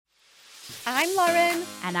I'm Lauren.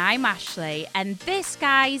 And I'm Ashley. And this,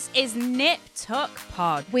 guys, is Nip Tuck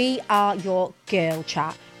Pod. We are your girl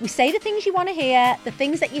chat. We say the things you want to hear, the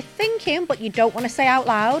things that you're thinking but you don't want to say out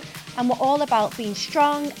loud. And we're all about being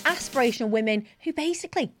strong, aspirational women who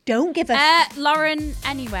basically don't give a... Lauren,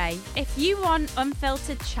 anyway, if you want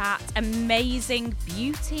unfiltered chat, amazing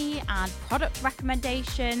beauty and product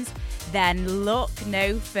recommendations, then look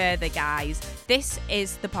no further, guys. This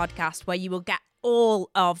is the podcast where you will get all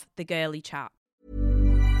of the girly chat.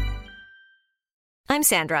 I'm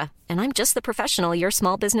Sandra, and I'm just the professional your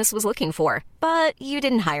small business was looking for. But you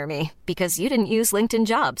didn't hire me because you didn't use LinkedIn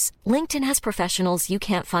Jobs. LinkedIn has professionals you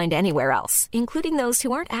can't find anywhere else, including those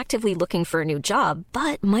who aren't actively looking for a new job,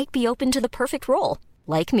 but might be open to the perfect role,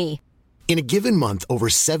 like me. In a given month, over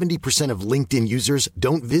 70% of LinkedIn users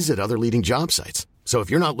don't visit other leading job sites. So if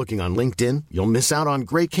you're not looking on LinkedIn, you'll miss out on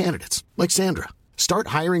great candidates like Sandra. Start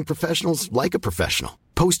hiring professionals like a professional.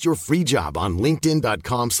 Post your free job on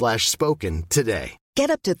linkedin.com/spoken today.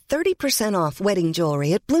 Get up to 30% off wedding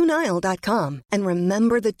jewelry at BlueNile.com and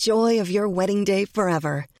remember the joy of your wedding day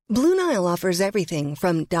forever. Blue Nile offers everything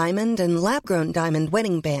from diamond and lab-grown diamond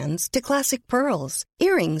wedding bands to classic pearls,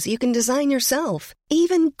 earrings you can design yourself,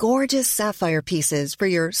 even gorgeous sapphire pieces for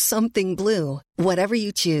your something blue. Whatever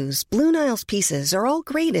you choose, Blue Nile's pieces are all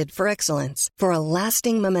graded for excellence, for a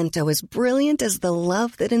lasting memento as brilliant as the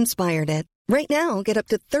love that inspired it. Right now, get up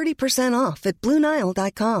to 30% off at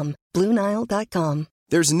BlueNile.com. BlueNile.com.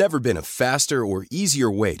 There's never been a faster or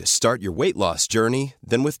easier way to start your weight loss journey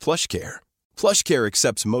than with PlushCare. PlushCare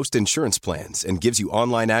accepts most insurance plans and gives you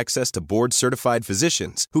online access to board-certified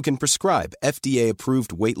physicians who can prescribe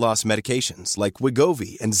FDA-approved weight loss medications like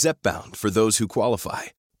Wegovy and Zepbound for those who qualify.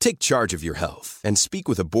 Take charge of your health and speak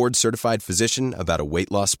with a board-certified physician about a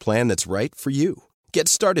weight loss plan that's right for you. Get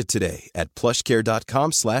started today at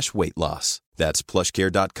plushcare.com/weight-loss. That's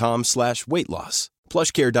plushcare.com/weight-loss.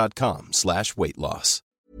 plushcare.com/weight-loss.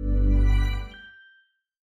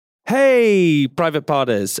 Hey, private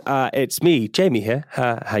partners. It's me, Jamie here.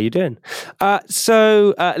 How you doing?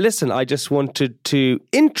 Listen, I just wanted to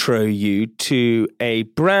intro you to a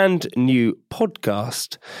brand new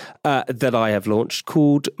podcast that I have launched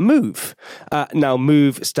called Move. Now,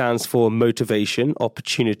 Move stands for Motivation,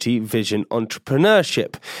 Opportunity, Vision,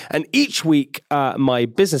 Entrepreneurship. And each week, my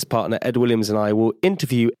business partner, Ed Williams, and I will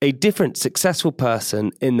interview a different successful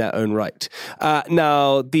person in their own right.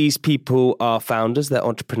 Now, these people are founders, they're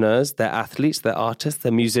entrepreneurs, they're athletes, they're artists,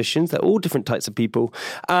 they're musicians, they're all different types of people.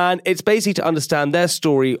 And it's basically to understand their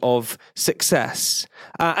story of success.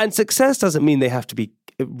 And success doesn't mean they have to be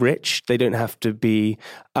rich. They don't have to be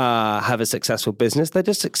have a successful business. They're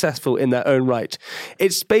just successful in their own right.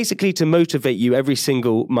 It's basically to motivate you every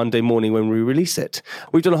single Monday morning when we release it.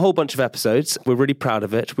 We've done a whole bunch of episodes. We're really proud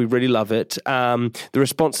of it. We really love it. The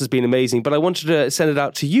response has been amazing, but I wanted to send it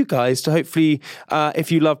out to you guys to hopefully,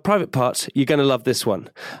 if you love Private Parts, you're going to love this one.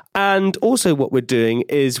 And also what we're doing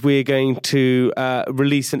is we're going to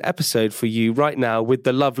release an episode for you right now with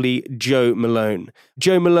the lovely Jo Malone.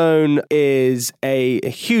 Jo Malone is a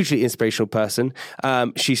hugely inspirational person.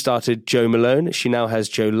 She started Jo Malone. She now has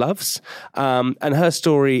Jo Loves. And her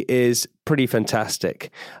story is pretty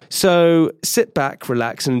fantastic. So sit back,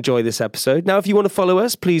 relax, and enjoy this episode. Now, if you want to follow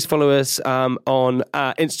us, please follow us on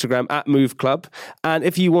Instagram at Move Club. And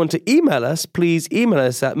if you want to email us, please email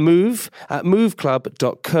us at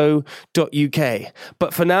move@moveclub.co.uk.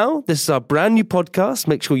 But for now, this is our brand new podcast.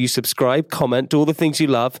 Make sure you subscribe, comment, do all the things you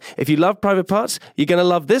love. If you love Private Parts, you're going to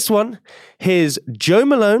love this one. Here's Jo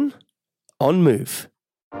Malone on Move.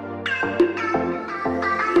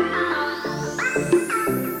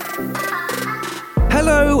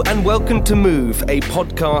 Hello and welcome to Move, a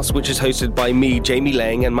podcast which is hosted by me, Jamie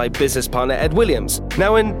Lang, and my business partner, Ed Williams.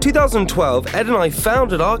 Now, in 2012, Ed and I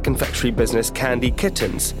founded our confectionery business, Candy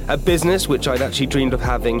Kittens, a business which I'd actually dreamed of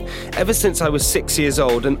having ever since I was 6 years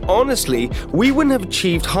old. And honestly, we wouldn't have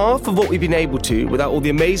achieved half of what we've been able to without all the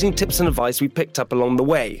amazing tips and advice we picked up along the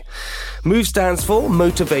way. Move stands for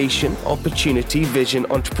Motivation, Opportunity, Vision,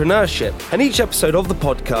 Entrepreneurship. And each episode of the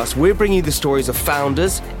podcast, we're bringing you the stories of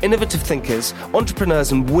founders, innovative thinkers, entrepreneurs,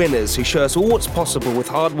 and winners who show us all what's possible with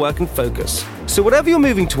hard work and focus. So whatever you're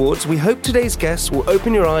moving towards, we hope today's guests will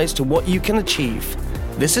open your eyes to what you can achieve.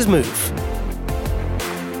 This is Move.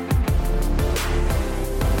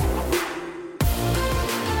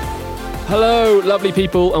 Hello, lovely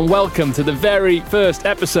people, and welcome to the very first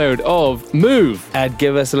episode of Move. Ed,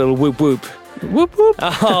 give us a little whoop whoop. Whoop whoop.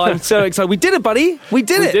 Oh, I'm so excited. We did it, buddy. We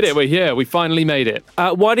did it. We're here. We finally made it.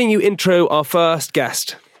 Why don't you intro our first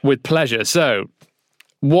guest? With pleasure. So,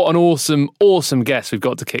 what an awesome guest we've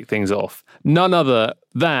got to kick things off. None other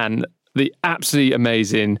than the absolutely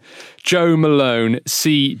amazing Jo Malone,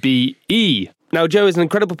 CBE. Now, Jo is an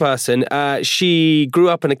incredible person. She grew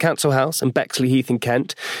up in a council house in Bexley Heath in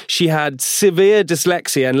Kent. She had severe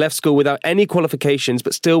dyslexia and left school without any qualifications,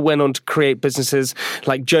 but still went on to create businesses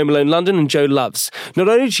like Jo Malone London and Jo Loves. Not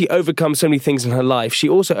only did she overcome so many things in her life, she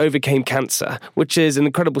also overcame cancer, which is an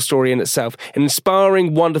incredible story in itself. An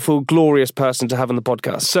inspiring, wonderful, glorious person to have on the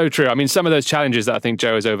podcast. So true. I mean, some of those challenges that I think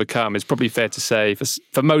Jo has overcome is probably fair to say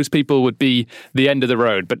for most people would be the end of the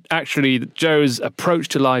road. But actually, Jo's approach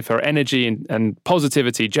to life, her energy and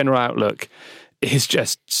positivity, general outlook is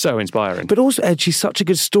just so inspiring. But also, Ed, she's such a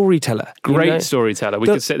good storyteller. Great storyteller. We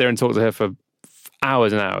could sit there and talk to her for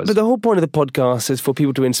hours and hours. But the whole point of the podcast is for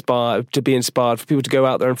people to be inspired, for people to go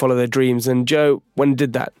out there and follow their dreams. And Jo, when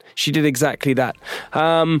did that, she did exactly that.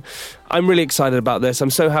 I'm really excited about this.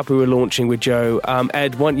 I'm so happy we're launching with Jo.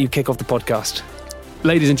 Ed, why don't you kick off the podcast?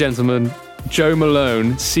 Ladies and gentlemen, Jo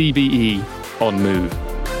Malone, CBE, on Move.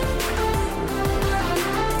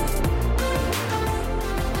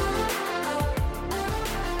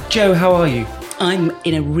 Jo, how are you? I'm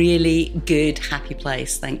in a really good, happy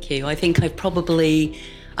place, thank you. I think I'm probably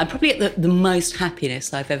at the most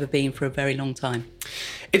happiness I've ever been for a very long time.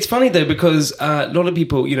 It's funny though, because a lot of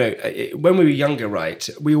people, when we were younger, right,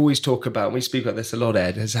 we always talk about, we speak about this a lot,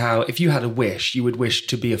 Ed, as how if you had a wish, you would wish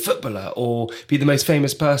to be a footballer or be the most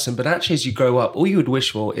famous person. But actually, as you grow up, all you would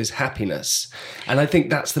wish for is happiness. And I think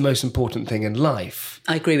that's the most important thing in life.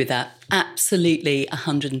 I agree with that. Absolutely,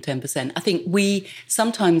 110%. I think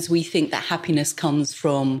sometimes we think that happiness comes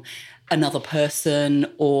from another person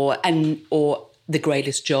or the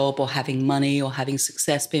greatest job or having money or having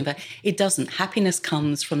success. It doesn't. Happiness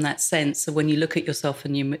comes from that sense of when you look at yourself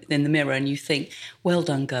in the mirror and you think, well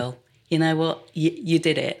done, girl. You know what? You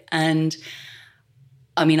did it. And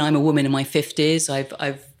I mean, I'm a woman in my 50s.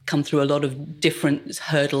 I've come through a lot of different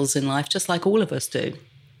hurdles in life, just like all of us do.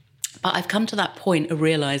 But I've come to that point of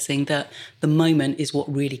realising that the moment is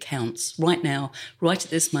what really counts. Right now, right at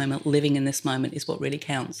this moment, living in this moment is what really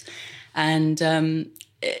counts. And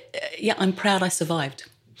I'm proud I survived.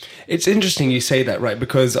 It's interesting you say that, right?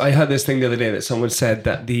 Because I heard this thing the other day that someone said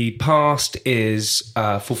that the past is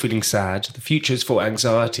for feeling sad. The future is for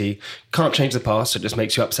anxiety. Can't change the past. So it just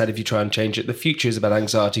makes you upset if you try and change it. The future is about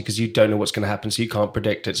anxiety because you don't know what's going to happen, so you can't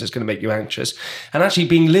predict it. So it's going to make you anxious. And actually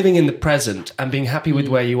living in the present and being happy with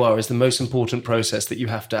where you are is the most important process that you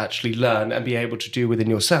have to actually learn and be able to do within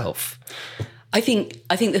yourself. I think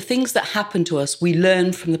the things that happen to us, we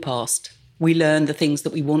learn from the past. We learn the things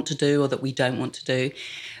that we want to do or that we don't want to do.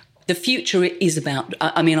 The future is about,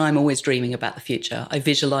 I'm always dreaming about the future. I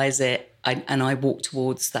visualize it and I walk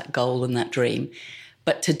towards that goal and that dream.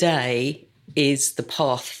 But today is the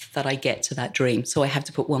path that I get to that dream. So I have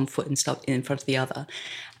to put one foot in front of the other.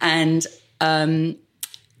 And I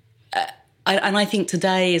think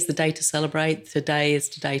today is the day to celebrate. Today is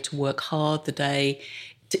the day to work hard. Today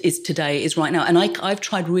is right now. And I've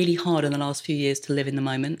tried really hard in the last few years to live in the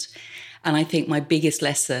moment. And I think my biggest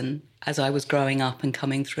lesson as I was growing up and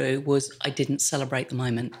coming through was I didn't celebrate the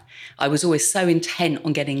moment. I was always so intent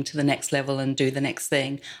on getting to the next level and do the next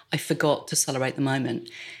thing, I forgot to celebrate the moment.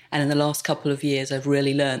 And in the last couple of years, I've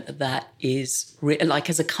really learned that is, like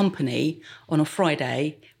as a company, on a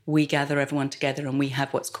Friday, we gather everyone together and we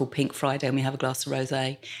have what's called Pink Friday, and we have a glass of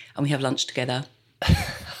rosé and we have lunch together.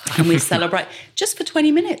 And we celebrate just for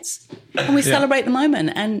 20 minutes. And we celebrate the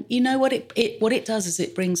moment. And you know what it does is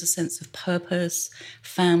it brings a sense of purpose,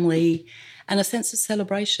 family, and a sense of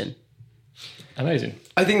celebration. Amazing.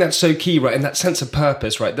 I think that's so key, right? And that sense of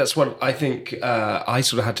purpose, right? That's what I think I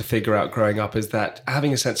sort of had to figure out growing up, is that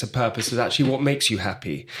having a sense of purpose is actually what makes you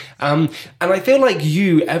happy. And I feel like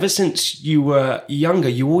you, ever since you were younger,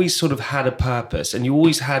 you always sort of had a purpose and you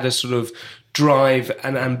always had a sort of drive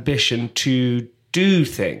and ambition to do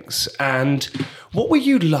things. And what were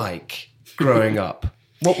you like growing up?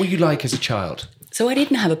 What were you like as a child? So I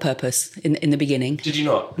didn't have a purpose in the beginning. Did you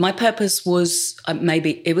not? My purpose was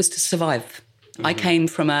it was to survive. Mm-hmm. I came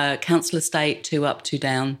from a council estate, 2 up, 2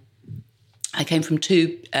 down. I came from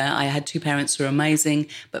I had 2 parents who were amazing,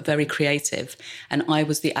 but very creative. And I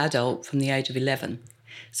was the adult from the age of 11.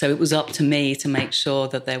 So it was up to me to make sure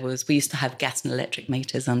that we used to have gas and electric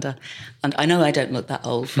meters under, and I know I don't look that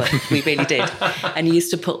old, but we really did. And you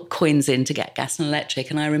used to put coins in to get gas and electric.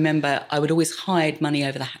 And I remember I would always hide money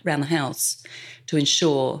around the house to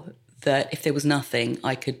ensure that if there was nothing,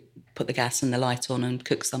 I could put the gas and the light on and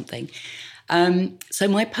cook something. So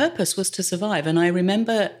my purpose was to survive. And I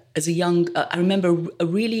remember a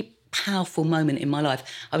really powerful moment in my life.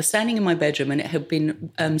 I was standing in my bedroom and it had been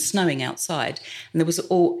snowing outside, and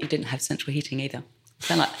it didn't have central heating either.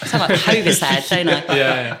 Sound like Hovis ad, don't I?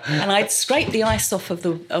 Yeah. And I'd scraped the ice off of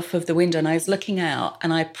the window, and I was looking out,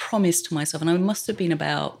 and I promised to myself, and I must have been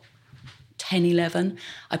about 10, 11,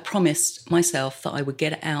 I promised myself that I would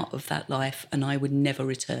get out of that life and I would never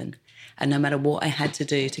return. And no matter what I had to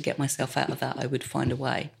do to get myself out of that, I would find a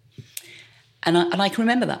way. And I can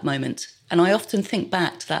remember that moment. And I often think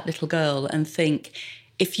back to that little girl and think,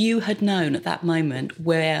 if you had known at that moment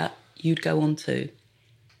where you'd go on to,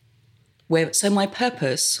 so my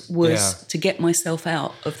purpose was to get myself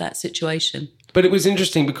out of that situation. But it was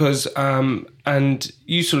interesting because, and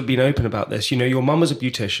you sort of been open about this, you know, your mum was a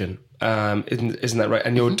beautician, isn't that right?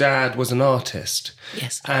 And your dad was an artist.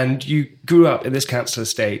 Yes. And you grew up in this cancer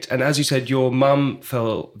estate. And as you said, your mum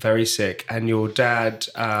fell very sick and your dad,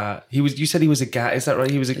 you said he was is that right?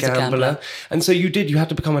 He was a gambler. And so you had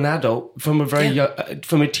to become an adult from a very young,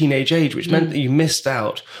 from a teenage age, which meant that you missed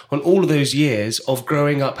out on all of those years of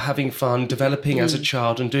growing up, having fun, developing as a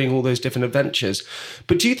child and doing all those different adventures.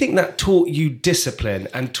 But do you think that taught you discipline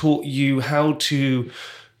and taught you how to,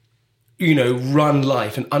 you know, run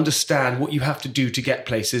life and understand what you have to do to get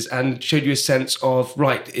places, and showed you a sense of,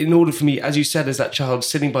 right, in order for me, as you said, as that child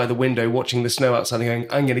sitting by the window watching the snow outside and going,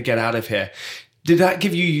 I'm going to get out of here. Did that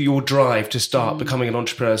give you your drive to start becoming an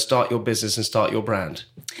entrepreneur, start your business and start your brand?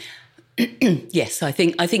 Yes, I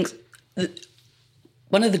think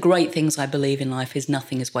one of the great things I believe in life is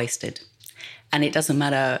nothing is wasted. And it doesn't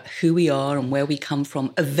matter who we are and where we come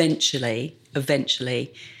from, eventually,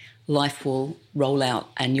 life will roll out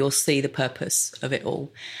and you'll see the purpose of it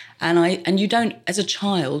all. And you don't, as a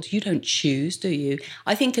child, you don't choose, do you?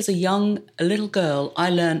 I think as a little girl, I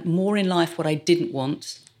learned more in life what I didn't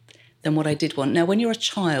want than what I did want. Now, when you're a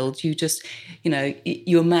child, you just, you know,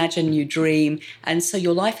 you imagine, you dream. And so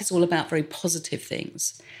your life is all about very positive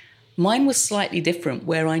things. Mine was slightly different,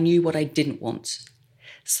 where I knew what I didn't want.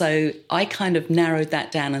 So I kind of narrowed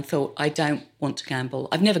that down and thought, I don't want to gamble.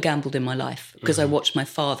 I've never gambled in my life because I watched my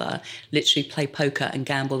father literally play poker and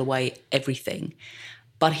gamble away everything.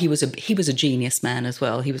 But he was a genius man as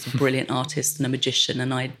well. He was a brilliant artist and a magician,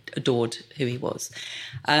 and I adored who he was.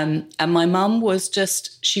 And my mum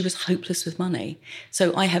she was hopeless with money.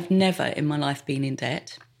 So I have never in my life been in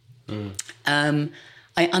debt.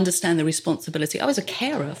 I understand the responsibility. I was a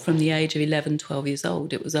carer from the age of 11, 12 years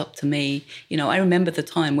old. It was up to me. You know, I remember the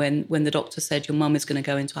time when the doctor said, your mum is going to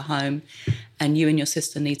go into a home and you and your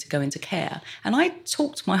sister need to go into care. And I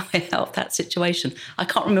talked my way out of that situation. I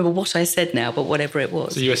can't remember what I said now, but whatever it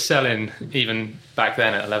was. So you were selling even back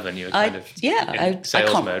then at 11, you were kind of in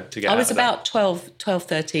sales mode to get out of that. I was about 12,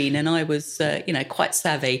 13, and I was, quite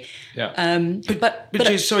savvy. Yeah.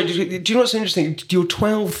 But sorry, do you know what's interesting? You're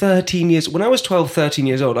 12, 13 years... When I was 12, 13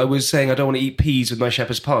 years old, I was saying I don't want to eat peas with my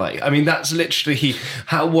shepherd's pie. I mean, that's literally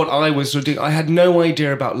what I was sort of doing. I had no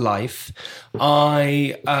idea about life.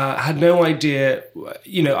 I had no idea,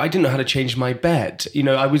 you know, I didn't know how to change my bed. You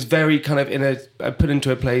know, I was very kind of put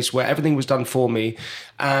into a place where everything was done for me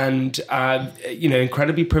and,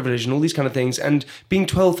 incredibly privileged and all these kind of things. And being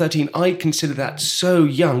 12, 13, I consider that so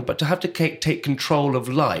young, but to have to take control of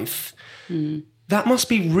life, that must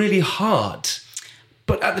be really hard.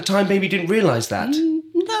 But at the time, maybe you didn't realise that.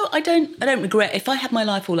 No, I don't regret. If I had my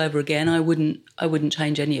life all over again, I wouldn't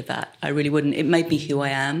change any of that. I really wouldn't. It made me who I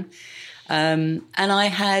am. And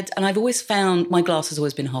I've always found my glass has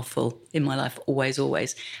always been half full in my life, always.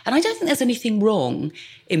 And I don't think there's anything wrong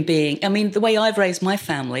in the way I've raised my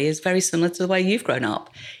family is very similar to the way you've grown up.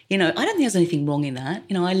 You know, I don't think there's anything wrong in that.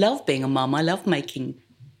 You know, I love being a mum. I love making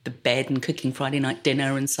the bed and cooking Friday night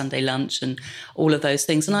dinner and Sunday lunch and all of those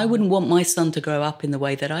things. And I wouldn't want my son to grow up in the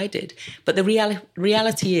way that I did. But the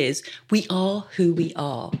reality is we are who we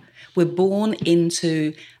are. We're born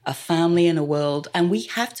into a family and a world, and we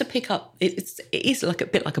have to pick up. It is like a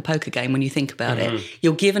bit like a poker game when you think about it.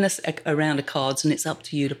 You're given a round of cards, and it's up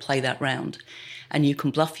to you to play that round. And you can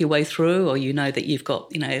bluff your way through, or you know that you've got,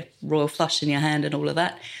 you know, royal flush in your hand and all of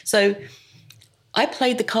that. So I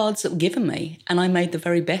played the cards that were given me, and I made the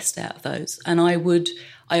very best out of those. And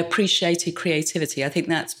I appreciated creativity. I think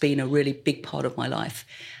that's been a really big part of my life.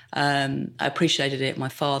 I appreciated it, my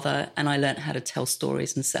father, and I learned how to tell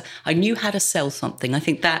stories and sell. I knew how to sell something. I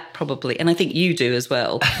think that probably, and I think you do as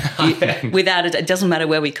well. Without it doesn't matter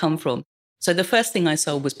where we come from. So the first thing I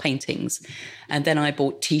sold was paintings, and then I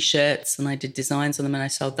bought T-shirts and I did designs on them and I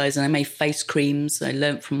sold those, and I made face creams. I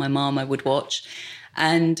learnt from my mum. I would watch,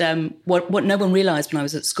 and what no one realised when I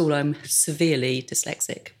was at school, I'm severely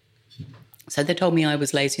dyslexic. So they told me I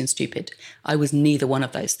was lazy and stupid. I was neither one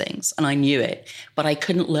of those things, and I knew it, but I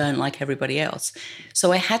couldn't learn like everybody else.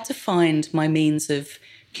 So I had to find my means of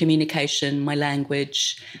communication, my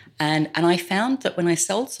language. And I found that when I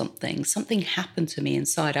sold something happened to me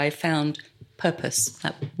inside. I found purpose,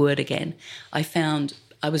 that word again.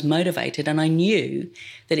 I was motivated, and I knew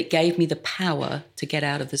that it gave me the power to get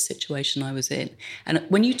out of the situation I was in. And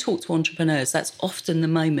when you talk to entrepreneurs, that's often the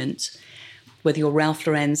moment, whether you're Ralph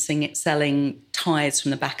Lauren selling ties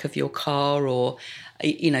from the back of your car, or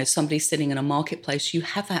somebody sitting in a marketplace, you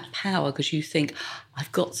have that power because you think,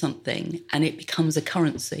 I've got something, and it becomes a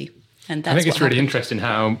currency. And that's I think it's really interesting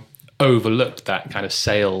how overlooked that kind of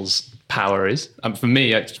sales power is. For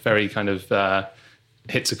me, it's very kind of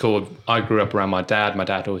hits a chord. I grew up around my dad. My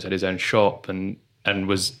dad always had his own shop and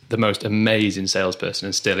was the most amazing salesperson,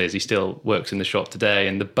 and still is. He still works in the shop today.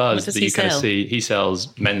 And the buzz that you kind of see, he sells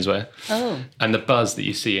menswear. Oh. And the buzz that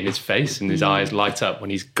you see in his face and his eyes light up when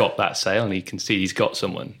he's got that sale and he can see he's got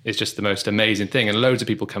someone. It's just the most amazing thing. And loads of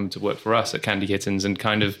people come to work for us at Candy Kittens, and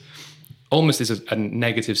kind of almost there's a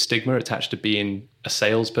negative stigma attached to being a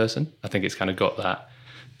salesperson. I think it's kind of got that.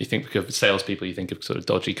 You think of salespeople, you think of sort of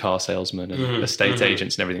dodgy car salesmen and estate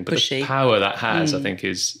agents and everything. But pushy. The power that has, I think,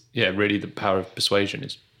 is, really the power of persuasion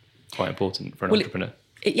is quite important for an entrepreneur.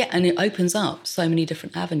 And it opens up so many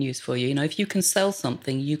different avenues for you. If you can sell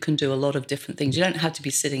something, you can do a lot of different things. You don't have to be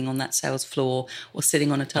sitting on that sales floor or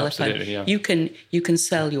sitting on a telephone. Absolutely, yeah. You can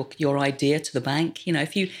sell your idea to the bank.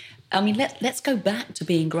 Let's go back to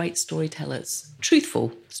being great storytellers,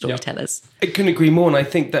 truthful storytellers. I couldn't agree more, and I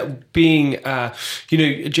think that being, Jo,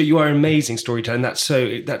 you are an amazing storyteller, and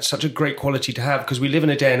that's such a great quality to have, because we live in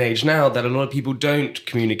a day and age now that a lot of people don't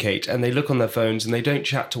communicate, and they look on their phones and they don't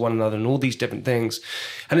chat to one another and all these different things.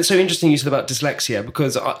 And it's so interesting you said about dyslexia,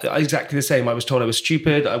 because I exactly the same. I was told I was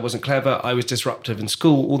stupid, I wasn't clever, I was disruptive in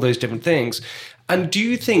school, all those different things. And do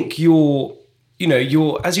you think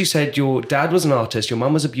as you said, your dad was an artist, your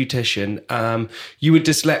mum was a beautician, you were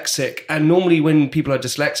dyslexic, and normally when people are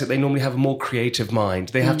dyslexic, they normally have a more creative mind.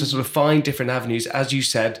 They have to sort of find different avenues, as you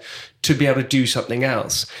said, to be able to do something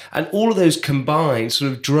else. And all of those combined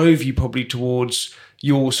sort of drove you probably towards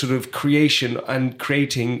your sort of creation and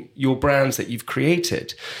creating your brands that you've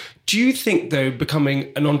created. Do you think, though,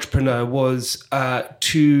 becoming an entrepreneur was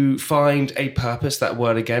to find a purpose, that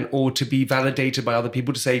word again, or to be validated by other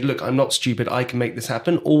people to say, look, I'm not stupid, I can make this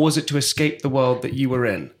happen? Or was it to escape the world that you were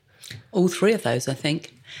in? All three of those, I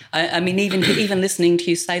think. Even listening to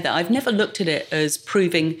you say that, I've never looked at it as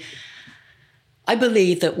proving. I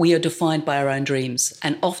believe that we are defined by our own dreams,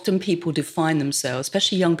 and often people define themselves,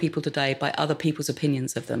 especially young people today, by other people's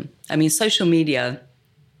opinions of them. Social media,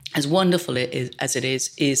 as wonderful as it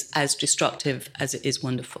is as destructive as it is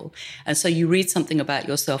wonderful. And so you read something about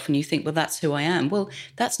yourself and you think, well, that's who I am. Well,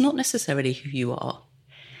 that's not necessarily who you are.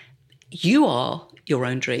 You are your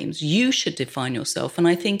own dreams. You should define yourself. And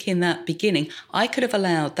I think in that beginning, I could have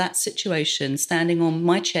allowed that situation, standing on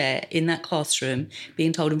my chair in that classroom,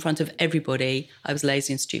 being told in front of everybody I was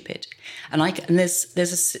lazy and stupid. And there's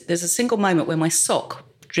a single moment where my sock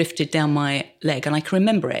drifted down my leg, and I can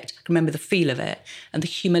remember it. I can remember the feel of it and the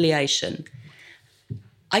humiliation.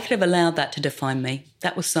 I could have allowed that to define me.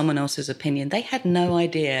 That was someone else's opinion. They had no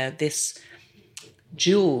idea this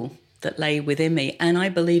jewel that lay within me. And I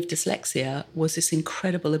believe dyslexia was this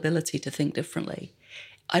incredible ability to think differently.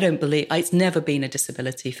 It's never been a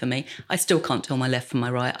disability for me. I still can't tell my left from my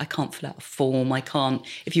right. I can't fill out a form.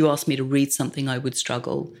 If you asked me to read something, I would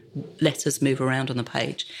struggle. Letters move around on the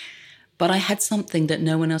page. But I had something that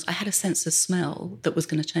no one else, I had a sense of smell that was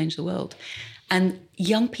going to change the world. And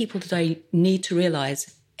young people today need to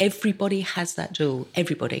realise everybody has that jewel,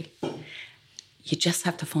 everybody. You just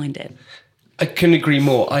have to find it. I couldn't agree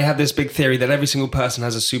more. I have this big theory that every single person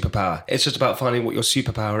has a superpower. It's just about finding what your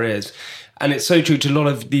superpower is. And it's so true to a lot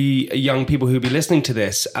of the young people who'll be listening to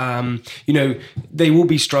this. They will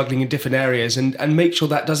be struggling in different areas, and make sure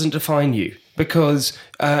that doesn't define you. Because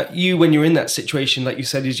when you're in that situation, like you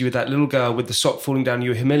said, as you were that little girl with the sock falling down,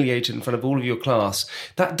 you were humiliated in front of all of your class.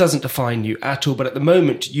 That doesn't define you at all. But at the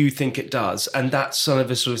moment, you think it does. And that's sort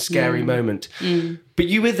of a sort of scary moment. But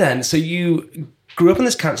you were then, so you grew up in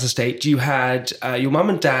this cancer state. You had your mum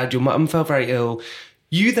and dad, your mum fell very ill.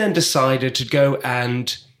 You then decided to go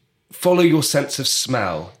and follow your sense of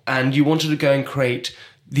smell, and you wanted to go and create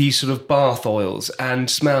these sort of bath oils and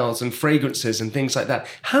smells and fragrances and things like that.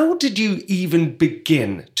 How did you even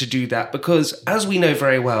begin to do that? Because as we know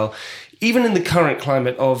very well, even in the current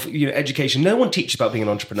climate of education, no one teaches about being an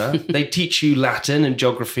entrepreneur. They teach you Latin and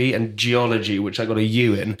geography and geology, which I got a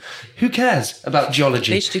U in. Who cares about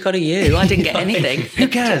geology? At least you got a U. I didn't get anything. Who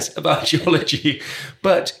cares about geology?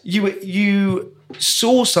 But you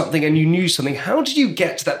saw something and you knew something. How did you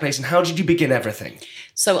get to that place, and how did you begin everything?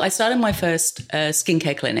 So I started my first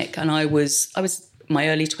skincare clinic, and my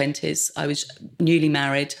early 20s. I was newly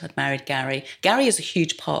married. I'd married Gary. Gary is a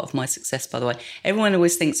huge part of my success, by the way. Everyone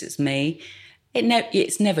always thinks it's me.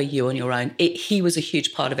 It's never you on your own. He was a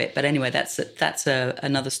huge part of it. But anyway, that's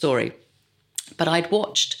another story. But I'd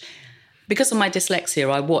watched, because of my dyslexia,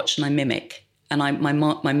 I watch and I mimic. And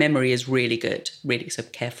my memory is really good, really, so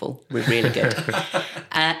careful, really good.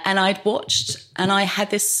 And I'd watched, and I had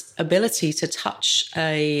this ability to touch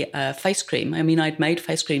a face cream. I mean, I'd made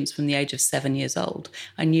face creams from the age of 7 years old.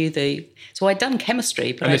 I knew so I'd done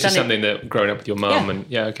chemistry. But and this is something that growing up with your mum,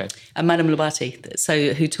 okay. And Madame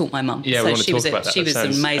Lubati, who taught my mum. Yeah, so we want to talk about that. She was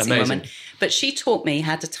an amazing woman. But she taught me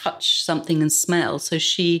how to touch something and smell. So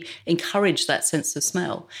she encouraged that sense of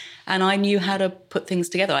smell. And I knew how to put things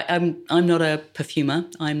together. I'm not a perfumer.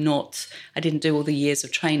 I didn't do all the years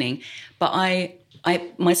of training. But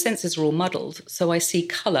my senses are all muddled. So I see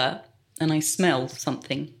colour and I smell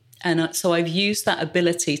something. And so I've used that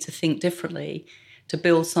ability to think differently to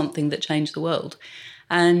build something that changed the world.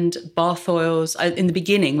 And bath oils, in the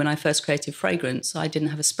beginning, when I first created fragrance, I didn't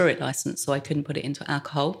have a spirit license, so I couldn't put it into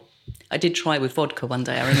alcohol. I did try with vodka one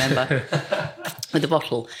day, I remember, with a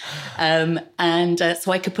bottle.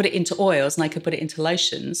 So I could put it into oils and I could put it into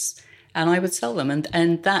lotions and I would sell them.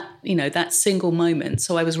 And that, that single moment.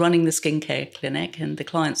 So I was running the skincare clinic and the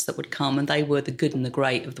clients that would come, and they were the good and the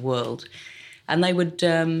great of the world. And they would,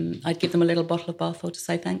 I'd give them a little bottle of bath oil to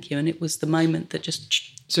say thank you. And it was the moment that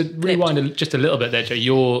just... So rewind just a little bit there,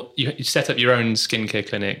 Jo. You set up your own skincare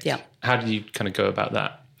clinic. Yeah. How did you kind of go about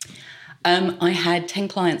that? I had 10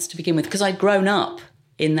 clients to begin with because I'd grown up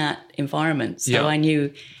in that environment. So I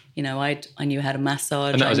knew, I knew how to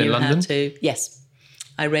massage. And that was in London? Yes.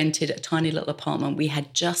 I rented a tiny little apartment. We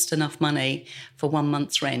had just enough money for 1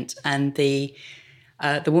 month's rent. And the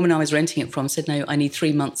woman I was renting it from said, no, I need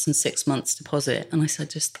 3 months and 6 months deposit. And I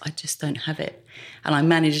said, I just don't have it. And I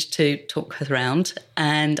managed to talk her around.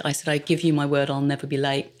 And I said, I give you my word, I'll never be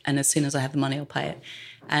late. And as soon as I have the money, I'll pay it.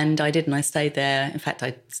 And I did, and I stayed there. In fact,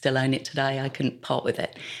 I still own it today. I couldn't part with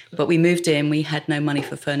it. But we moved in. We had no money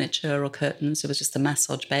for furniture or curtains. It was just a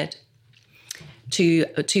massage bed. Two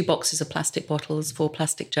boxes of plastic bottles, 4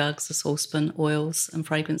 plastic jugs, a saucepan, oils and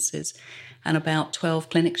fragrances, and about 12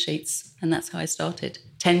 clinic sheets. And that's how I started.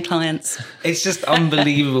 10 clients. It's just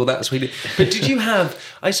unbelievable. That's really... But did you have,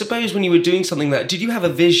 I suppose when you were doing something did you have a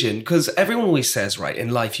vision? Because everyone always says, right, in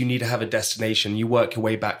life you need to have a destination. You work your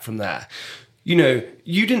way back from there.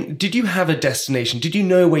 Did you have a destination? Did you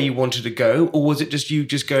know where you wanted to go? Or was it just you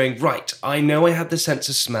just going, right, I know I have the sense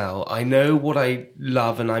of smell. I know what I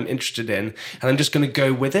love and I'm interested in, and I'm just going to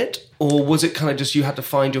go with it? Or was it kind of just you had to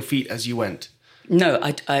find your feet as you went? No,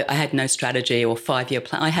 I had no strategy or 5-year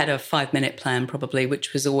plan. I had a 5-minute plan probably,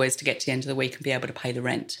 which was always to get to the end of the week and be able to pay the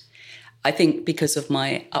rent. I think because of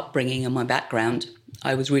my upbringing and my background,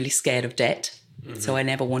 I was really scared of debt. Mm-hmm. So I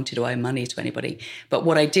never wanted to owe money to anybody. But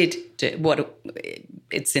what I did do,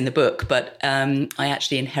 it's in the book, but I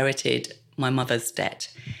actually inherited my mother's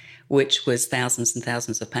debt, which was thousands and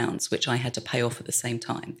thousands of pounds, which I had to pay off at the same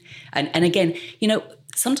time. And again,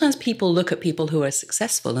 sometimes people look at people who are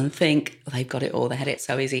successful and think, they've got it all, they had it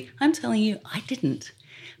so easy. I'm telling you, I didn't.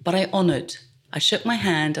 But I shook my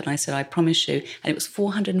hand and I said, I promise you. And it was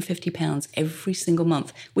 £450 every single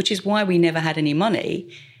month, which is why we never had any money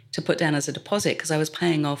to put down as a deposit, because I was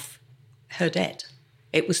paying off her debt.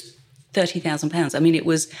 It was £30,000. I mean,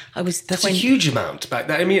 That's a huge amount back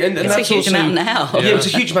then. I mean, and it's that's a huge amount now. Yeah, it's a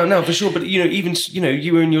huge amount now for sure. But even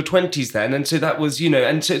you were in your 20s then, and so that was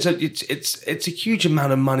and so it's a huge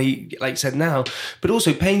amount of money, like you said now. But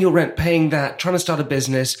also paying your rent, paying that, trying to start a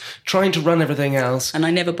business, trying to run everything else. And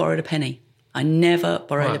I never borrowed a penny. I never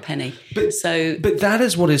borrowed a penny. But that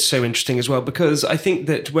is what is so interesting as well, because I think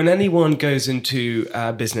that when anyone goes into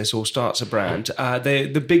business or starts a brand,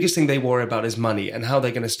 the biggest thing they worry about is money and how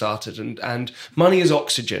they're going to start it. And money is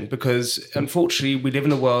oxygen, because unfortunately we live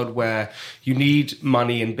in a world where you need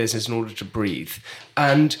money in business in order to breathe.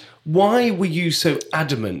 And why were you so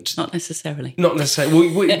adamant? Not necessarily.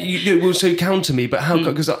 Well, so counter me, but how?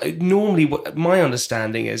 Because normally what my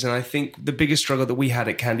understanding is, and I think the biggest struggle that we had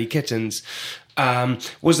at Candy Kittens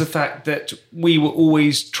was the fact that we were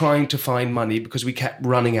always trying to find money because we kept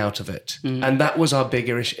running out of it. And that was our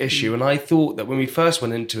bigger issue. And I thought that when we first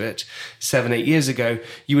went into it 7-8 years ago,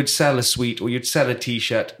 you would sell a sweet or you'd sell a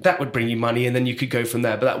T-shirt. That would bring you money and then you could go from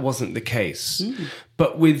there. But that wasn't the case.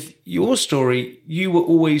 But with your story, you were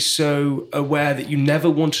always so aware that you never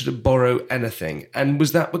wanted to borrow anything. And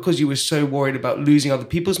was that because you were so worried about losing other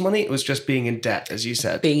people's money? It was just being in debt, as you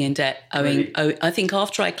said. Being in debt. I mean, I think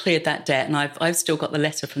after I cleared that debt, and I've still got the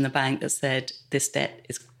letter from the bank that said this debt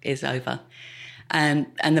is over. And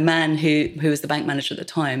the man who was the bank manager at the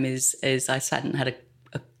time is I sat and had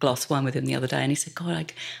a glass of wine with him the other day, and he said,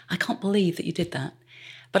 God, I can't believe that you did that.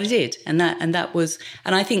 But I did. And that was,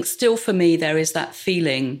 and I think still for me, there is that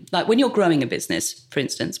feeling, like when you're growing a business, for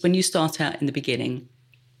instance, when you start out in the beginning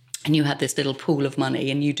and you have this little pool of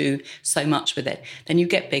money and you do so much with it, then you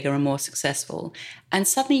get bigger and more successful. And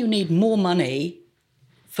suddenly you need more money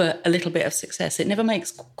for a little bit of success. It never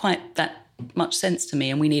makes quite that much sense to me,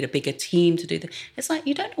 and we need a bigger team to do that. It's like,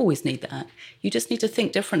 you don't always need that. You just need to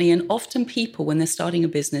think differently. And often people, when they're starting a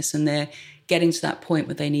business and they're getting to that point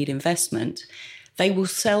where they need investment, they will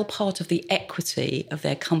sell part of the equity of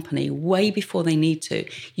their company way before they need to.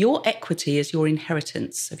 Your equity is your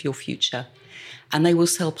inheritance of your future. And they will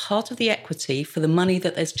sell part of the equity for the money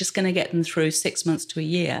that is just going to get them through 6 months to a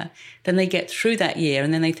year. Then they get through that year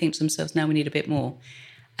and then they think to themselves, now we need a bit more.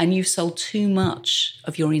 And you've sold too much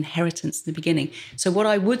of your inheritance in the beginning. So what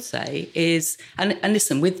I would say is, and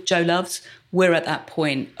listen, with Joe Loves, we're at that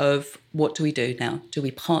point of what do we do now? Do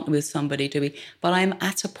we partner with somebody? But I'm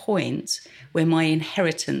at a point where my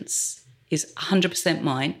inheritance is 100%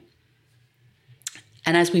 mine.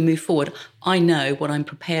 And as we move forward, I know what I'm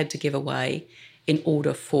prepared to give away in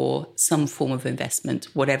order for some form of investment,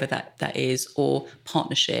 whatever that is, or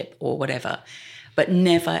partnership or whatever. But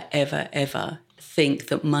never, ever, ever think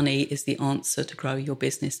that money is the answer to grow your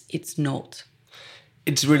business. It's not.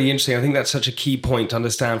 It's really interesting. I think that's such a key point to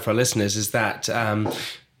understand for our listeners, is that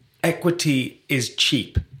equity is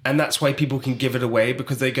cheap. And that's why people can give it away,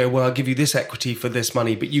 because they go, well, I'll give you this equity for this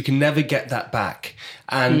money, but you can never get that back.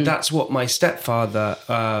 And that's what my stepfather,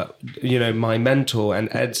 my mentor, and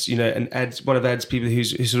Ed's, and Ed's one of Ed's people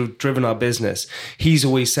who's sort of driven our business. He's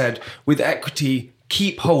always said, with equity,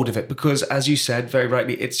 keep hold of it, because as you said very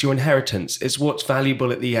rightly, it's your inheritance. It's what's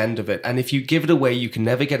valuable at the end of it. And if you give it away, you can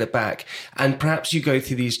never get it back. And perhaps you go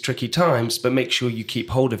through these tricky times, but make sure you keep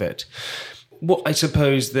hold of it. What I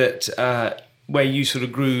suppose that where you sort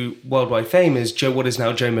of grew worldwide fame is what is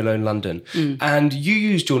now Jo Malone London. And you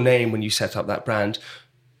used your name when you set up that brand.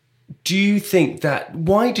 Do you think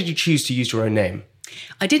why did you choose to use your own name?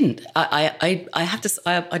 I didn't. I have to.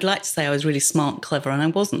 I'd like to say I was really smart and clever, and I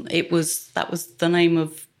wasn't.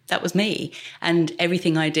 That was me and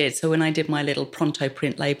everything I did. So when I did my little pronto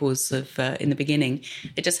print labels in the beginning,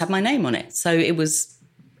 it just had my name on it. So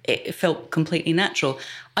it felt completely natural.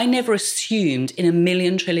 I never assumed in a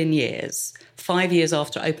million trillion years, 5 years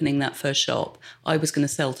after opening that first shop, I was going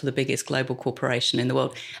to sell to the biggest global corporation in the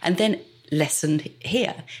world. And then lesson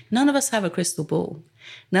here, none of us have a crystal ball.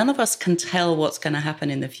 None of us can tell what's going to happen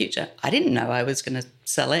in the future. I didn't know I was going to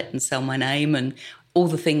sell it and sell my name and all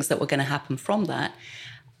the things that were going to happen from that.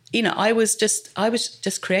 I was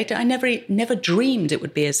just creative. I never dreamed it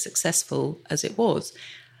would be as successful as it was.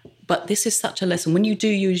 But this is such a lesson. When you do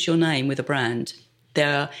use your name with a brand,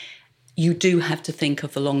 you do have to think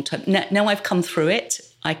of the long term. Now I've come through it,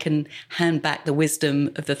 I can hand back the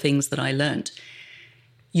wisdom of the things that I learned.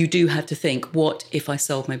 You do have to think, what if I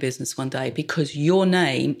sold my business one day? Because your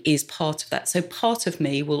name is part of that. So part of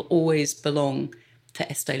me will always belong to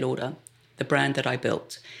Estee Lauder, the brand that I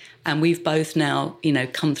built. And we've both now,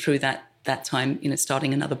 come through that time,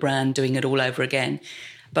 starting another brand, doing it all over again.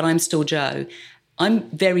 But I'm still Jo. I'm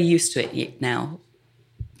very used to it now.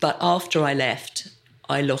 But after I left,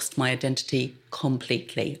 I lost my identity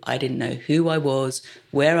completely. I didn't know who I was,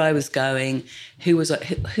 where I was going, who was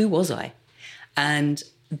I? And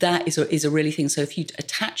that is a really thing. So if you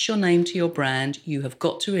attach your name to your brand, you have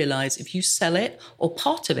got to realise if you sell it or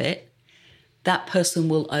part of it, that person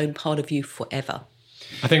will own part of you forever.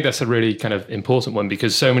 I think that's a really kind of important one,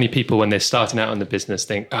 because so many people, when they're starting out in the business,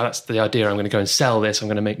 think, oh, that's the idea. I'm going to go and sell this. I'm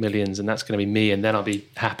going to make millions and that's going to be me. And then I'll be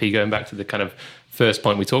happy, going back to the kind of first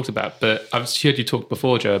point we talked about. But I've heard you talk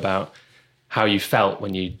before, Jo, about how you felt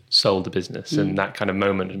when you sold the business and that kind of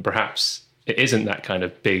moment. And perhaps it isn't that kind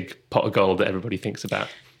of big pot of gold that everybody thinks about.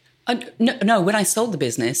 No, when I sold the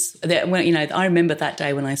business, I remember that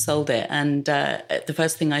day when I sold it, and the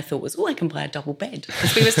first thing I thought was, I can buy a double bed,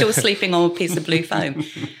 because we were still sleeping on a piece of blue foam.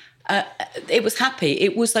 It was happy.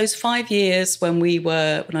 It was those 5 years when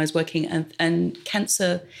I was working, and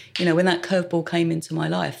cancer, when that curveball came into my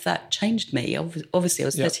life, that changed me. Obviously, I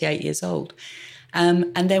was 38 years old.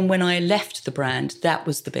 And then when I left the brand, that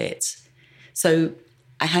was the bit. So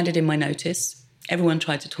I handed in my notice. Everyone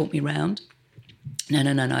tried to talk me round. No.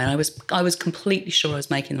 And I was completely sure I was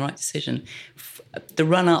making the right decision. The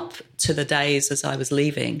run up to the days as I was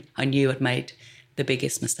leaving, I knew I'd made the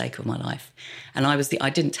biggest mistake of my life. And I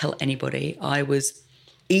didn't tell anybody. I was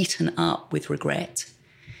eaten up with regret.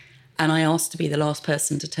 And I asked to be the last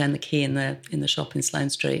person to turn the key in the shop in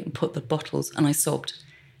Sloane Street and put the bottles, and I sobbed.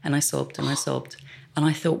 And I sobbed and I sobbed. And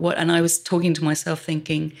I thought, what? And I was talking to myself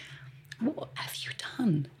thinking, what have you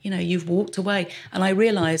done? You know, you've walked away. And I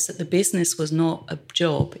realised that the business was not a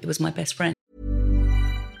job. It was my best friend.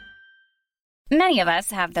 Many of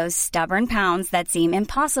us have those stubborn pounds that seem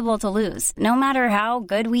impossible to lose, no matter how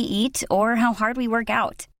good we eat or how hard we work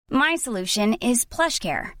out. My solution is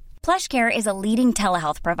PlushCare. PlushCare is a leading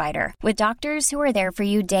telehealth provider with doctors who are there for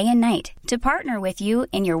you day and night to partner with you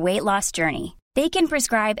in your weight loss journey. They can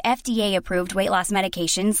prescribe FDA-approved weight loss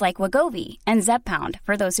medications like Wegovy and Zepbound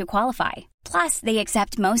for those who qualify. Plus, they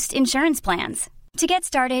accept most insurance plans. To get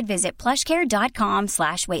started, visit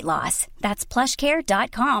plushcare.com/weightloss. That's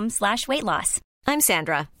plushcare.com/weightloss. I'm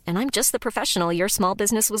Sandra, and I'm just the professional your small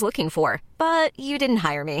business was looking for. But you didn't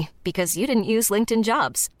hire me because you didn't use LinkedIn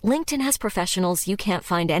Jobs. LinkedIn has professionals you can't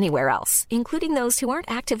find anywhere else, including those who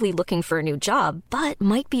aren't actively looking for a new job, but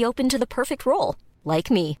might be open to the perfect role,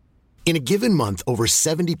 like me. In a given month, over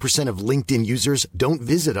 70% of LinkedIn users don't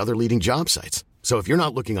visit other leading job sites. So if you're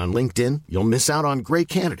not looking on LinkedIn, you'll miss out on great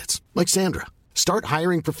candidates like Sandra. Start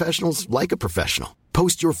hiring professionals like a professional.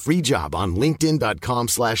 Post your free job on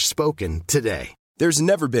linkedin.com/spoken today. There's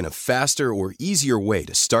never been a faster or easier way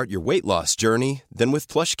to start your weight loss journey than with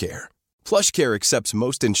PlushCare. PlushCare accepts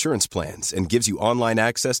most insurance plans and gives you online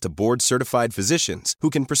access to board-certified physicians who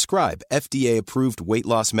can prescribe FDA-approved weight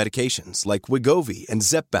loss medications like Wegovy and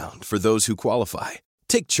Zepbound for those who qualify.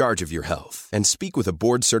 Take charge of your health and speak with a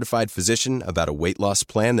board-certified physician about a weight loss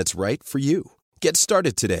plan that's right for you. Get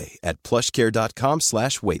started today at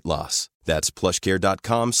plushcare.com/weightloss. That's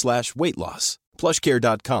plushcare.com/weightloss.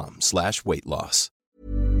 plushcare.com/weightloss.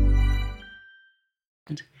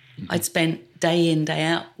 I'd spent day in, day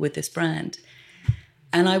out with this brand.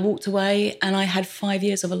 And I walked away and I had 5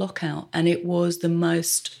 years of a lockout. And it was the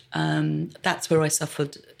most, that's where I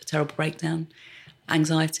suffered a terrible breakdown,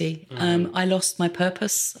 anxiety. I lost my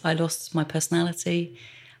purpose. I lost my personality.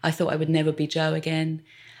 I thought I would never be Jo again.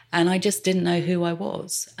 And I just didn't know who I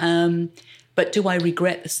was. But do I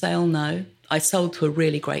regret the sale? No. I sold to a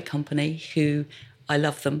really great company who I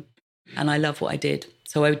love them and I love what I did.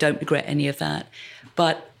 So I don't regret any of that.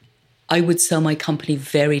 But I would sell my company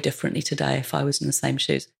very differently today if I was in the same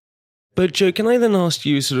shoes. But Jo, can I then ask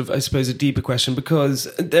you sort of, I suppose, a deeper question? Because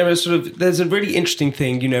there's a really interesting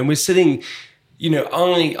thing, you know, and we're sitting, you know,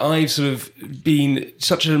 I've sort of been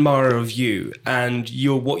such an admirer of you and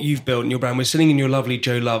what you've built in your brand. We're sitting in your lovely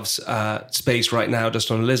Jo Loves space right now, just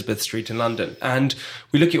on Elizabeth Street in London. And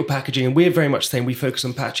we look at your packaging and we're very much saying we focus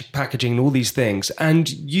on packaging and all these things. And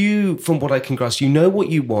you, from what I can grasp, you know what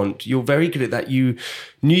you want. You're very good at that. You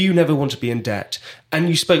knew you never want to be in debt. And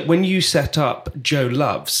you spoke, when you set up Jo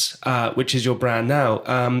Loves, which is your brand now,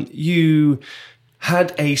 you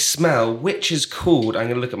had a smell, which is called, I'm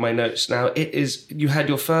going to look at my notes now, you had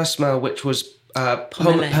your first smell, which was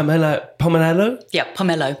pomelo? Yeah,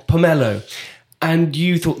 pomelo. Pomelo. And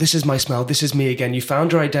you thought, this is my smell, this is me again. You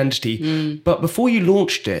found your identity. But before you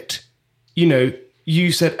launched it, you know,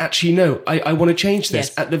 you said, actually, no, I want to change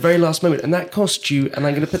this at the very last moment. And that cost you, and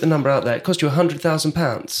I'm going to put the number out there, it cost you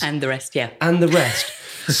 £100,000. And the rest, yeah. And the rest.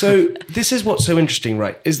 So this is what's so interesting,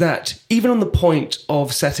 right, is that even on the point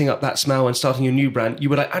of setting up that smell and starting your new brand,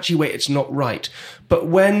 you were like, actually, wait, it's not right. But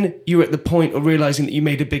when you were at the point of realizing that you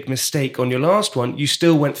made a big mistake on your last one, you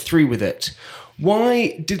still went through with it.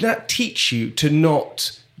 Why did that teach you to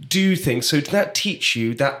not do things? So did that teach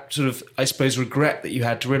you that sort of, I suppose, regret that you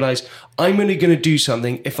had to realize, I'm only going to do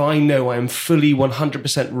something if I know I am fully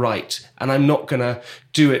 100% right and I'm not going to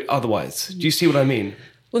do it otherwise? Do you see what I mean?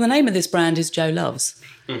 Well, the name of this brand is Jo Loves.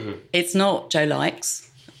 Mm-hmm. It's not Jo Likes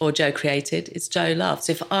or Jo Created. It's Jo Loves.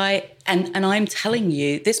 And I'm telling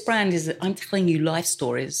you, this brand is, I'm telling you life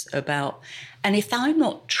stories about, and if I'm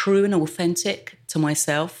not true and authentic to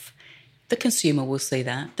myself, the consumer will see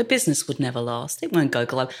that. The business would never last. It won't go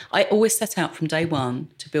global. I always set out from day one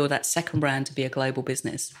to build that second brand to be a global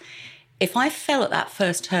business. If I fell at that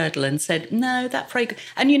first hurdle and said, no, that fragrance,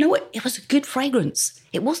 and you know what? It was a good fragrance.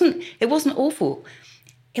 It wasn't awful.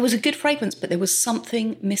 It was a good fragrance, but there was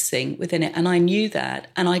something missing within it. And I knew that.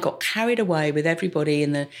 And I got carried away with everybody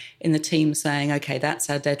in the team saying, okay, that's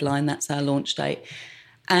our deadline, that's our launch date.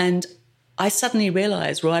 And I suddenly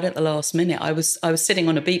realised right at the last minute, I was sitting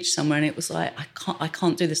on a beach somewhere and it was like, I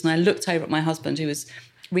can't do this. And I looked over at my husband, who was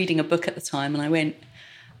reading a book at the time, and I went,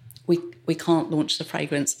 we can't launch the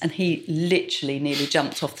fragrance. And he literally nearly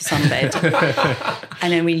jumped off the sunbed.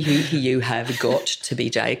 And then you have got to be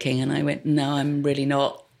joking. And I went, no, I'm really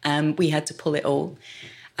not. We had to pull it all.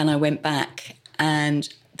 And I went back, and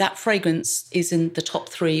that fragrance is in the top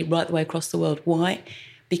 3 right the way across the world. Why?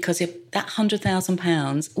 because if that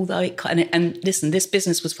 £100,000, although and listen, this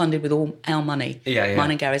business was funded with all our money, mine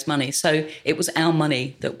and Gary's money. So it was our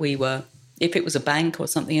money that we were. If it was a bank or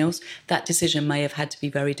something else, that decision may have had to be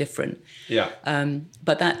very different. Yeah.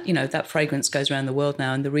 But that fragrance goes around the world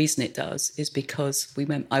now, and the reason it does is because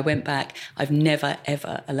I went back. I've never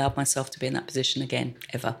ever allowed myself to be in that position again,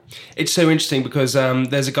 ever. It's so interesting because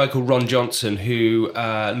there's a guy called Ron Johnson who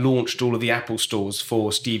launched all of the Apple stores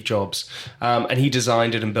for Steve Jobs, and he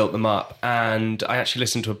designed it and built them up. And I actually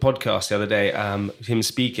listened to a podcast the other day, him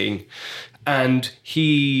speaking. And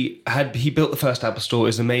he built the first Apple store. It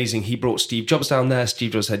was amazing. He brought Steve Jobs down there.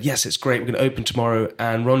 Steve Jobs said, yes, it's great. We're going to open tomorrow.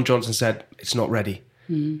 And Ron Johnson said, it's not ready.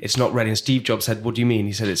 It's not ready. And Steve Jobs said, what do you mean?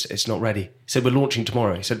 He said, it's not ready. He said, we're launching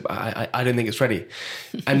tomorrow. He said, I don't think it's ready.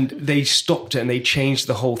 And they stopped it and they changed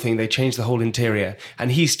the whole thing. They changed the whole interior.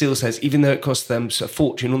 And he still says, even though it cost them a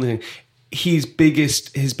fortune, all the thing, his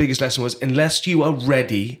biggest lesson was, unless you are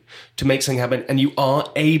ready to make something happen and you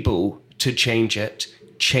are able to change it.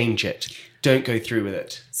 Don't go through with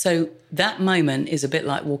it. So that moment is a bit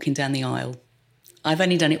like walking down the aisle. I've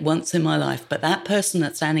only done it once in my life, but that person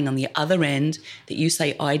that's standing on the other end that you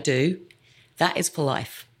say, I do, that is for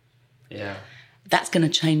life. Yeah. That's going to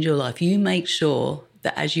change your life. You make sure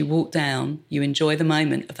that as you walk down, you enjoy the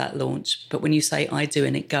moment of that launch. But when you say, I do,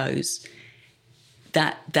 and it goes,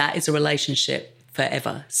 that is a relationship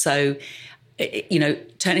forever. So,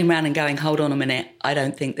 turning around and going, hold on a minute, I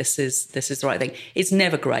don't think this is the right thing. It's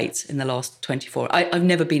never great in the last 24. I've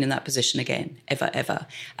never been in that position again, ever.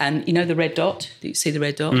 And the red dot? Do you see the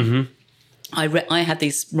red dot? Mm-hmm. I had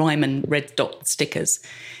these Ryman red dot stickers.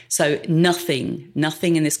 So nothing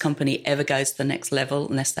in this company ever goes to the next level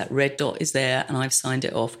unless that red dot is there and I've signed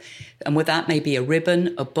it off. And with that may be a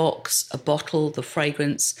ribbon, a box, a bottle, the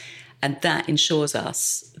fragrance. And that ensures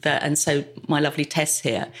us that, and so my lovely Tess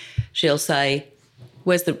here, she'll say,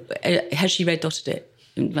 has she red dotted it?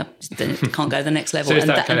 Can't go to the next level. So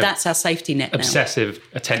and that's our safety net obsessive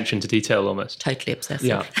now. attention to detail almost. Totally obsessive.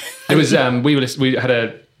 Yeah. It was,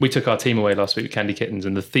 we took our team away last week with Candy Kittens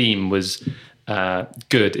and the theme was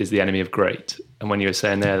good is the enemy of great. And when you were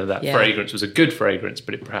saying there that fragrance was a good fragrance,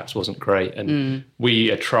 but it perhaps wasn't great. And we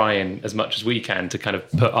are trying as much as we can to kind of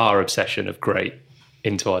put our obsession of great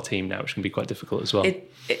into our team now, which can be quite difficult as well.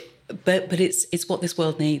 But it's what this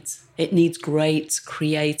world needs. It needs great,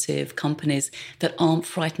 creative companies that aren't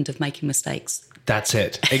frightened of making mistakes. That's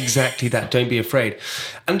it. Exactly that. Don't be afraid.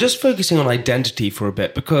 I'm just focusing on identity for a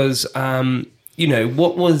bit because,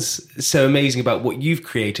 what was so amazing about what you've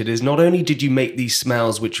created is not only did you make these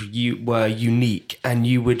smells which were unique and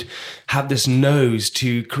you would have this nose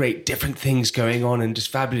to create different things going on and just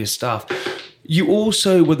fabulous stuff, you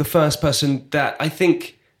also were the first person that I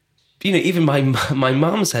think, even my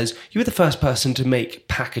mum says, you were the first person to make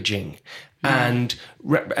packaging and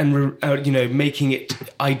making it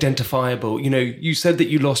identifiable. You said that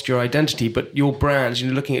you lost your identity, but your brands,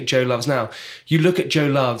 looking at Jo Loves now, you look at Jo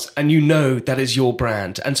Loves and that is your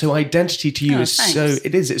brand. And so identity to you is thanks.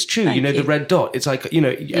 It's true. Thank you. The red dot, it's like,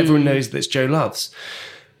 everyone knows that it's Jo Loves.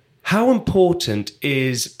 How important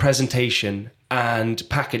is presentation and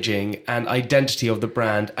packaging and identity of the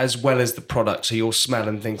brand as well as the product, so your smell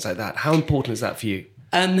and things like that? How important is that for you?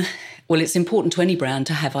 Well, it's important to any brand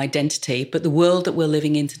to have identity, but the world that we're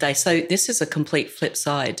living in today, so this is a complete flip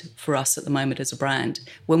side for us at the moment as a brand.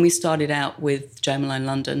 When we started out with Jo Malone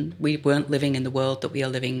London, we weren't living in the world that we are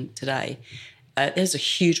living today. There's a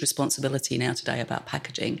huge responsibility now today about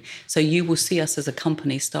packaging. So you will see us as a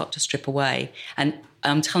company start to strip away. And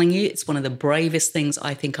I'm telling you, it's one of the bravest things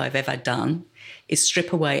I think I've ever done, is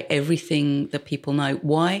strip away everything that people know.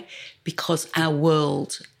 Why? Because our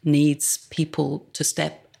world needs people to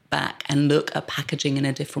step back and look at packaging in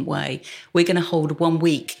a different way. We're going to hold 1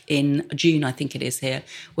 week in June, I think it is here,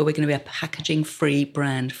 where we're going to be a packaging-free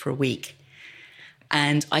brand for a week.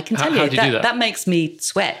 And I can tell you that makes me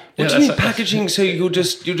sweat. What do you mean packaging? So you're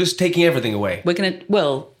just taking everything away? We're going to,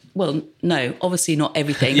 well, no, obviously not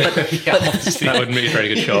everything. But that wouldn't be a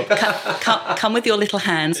very good shop. Come with your little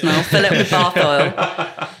hands and I'll fill it with bath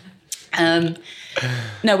oil.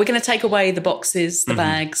 No, we're going to take away the boxes, the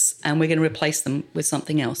bags, and we're going to replace them with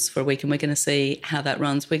something else for a week, and we're going to see how that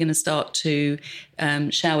runs. We're going to start to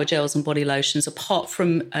shower gels and body lotions. Apart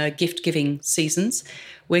from gift-giving seasons,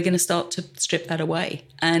 we're going to start to strip that away,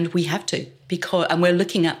 and we have to, and we're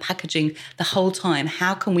looking at packaging the whole time.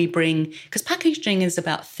 How can we because packaging is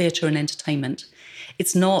about theatre and entertainment.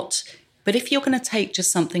 It's not But if you're going to take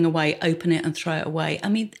just something away, open it and throw it away, I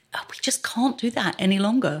mean, we just can't do that any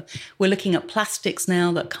longer. We're looking at plastics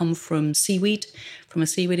now that come from seaweed, from a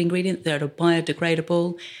seaweed ingredient that are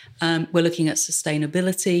biodegradable. We're looking at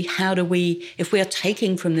sustainability. How do we, if we are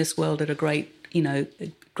taking from this world at a great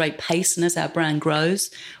pace, and as our brand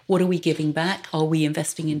grows, what are we giving back? Are we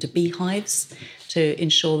investing into beehives to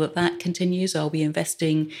ensure that that continues? Are we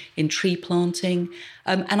investing in tree planting?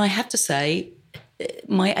 And I have to say,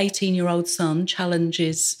 my 18-year-old son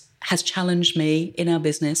has challenged me in our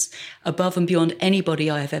business above and beyond anybody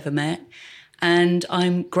I have ever met. And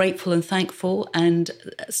I'm grateful and thankful and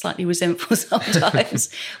slightly resentful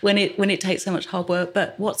sometimes when it takes so much hard work.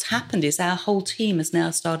 But what's happened is our whole team has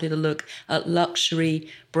now started to look at luxury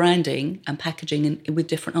branding and packaging with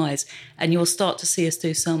different eyes. And you'll start to see us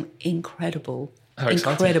do some incredible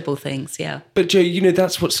things, yeah. But Jo,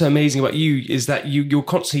 that's what's so amazing about you is that you're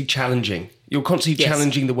constantly challenging. You're constantly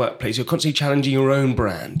challenging the workplace. You're constantly challenging your own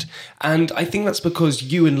brand. And I think that's because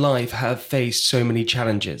you in life have faced so many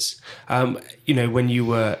challenges. When you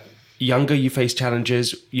were younger, you faced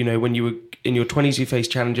challenges. When you were in your 20s, you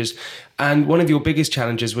faced challenges. And one of your biggest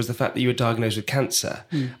challenges was the fact that you were diagnosed with cancer.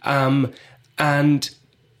 And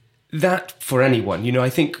that, for anyone, I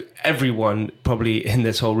think everyone probably in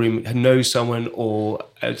this whole room knows someone or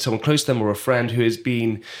someone close to them or a friend who has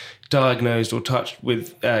been diagnosed or touched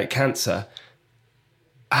with cancer.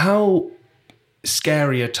 How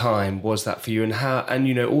scary a time was that for you?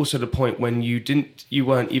 And also the point when you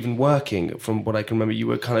weren't even working, from what I can remember, you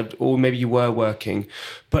were or maybe you were working,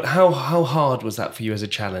 but how hard was that for you as a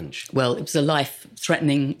challenge? Well, it was a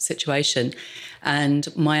life-threatening situation. And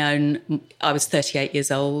I was 38 years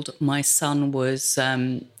old. My son was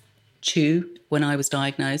 2 when I was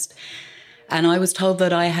diagnosed. And I was told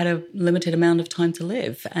that I had a limited amount of time to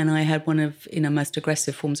live. And I had one of, most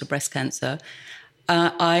aggressive forms of breast cancer.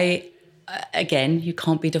 Again, you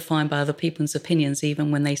can't be defined by other people's opinions,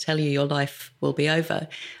 even when they tell you your life will be over.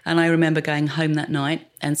 And I remember going home that night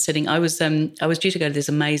and sitting. I was due to go to this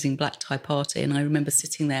amazing black tie party, and I remember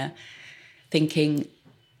sitting there thinking,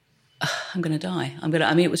 I'm going to die.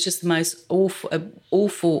 It was just the most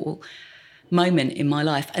awful moment in my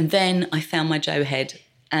life. And then I found my Jo head,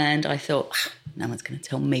 and I thought, no one's going to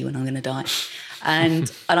tell me when I'm going to die.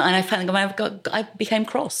 And I found I became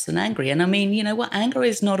cross and angry. And you know what? Anger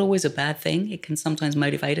is not always a bad thing. It can sometimes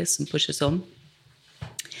motivate us and push us on.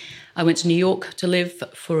 I went to New York to live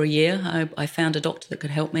for a year. I found a doctor that could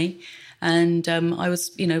help me. And I was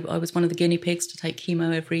one of the guinea pigs to take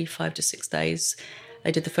chemo every 5 to 6 days. I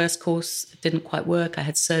did the first course, it didn't quite work. I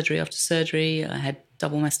had surgery after surgery. I had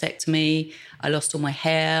double mastectomy. I lost all my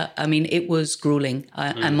hair. It was grueling.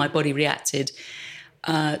 And my body reacted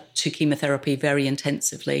to chemotherapy very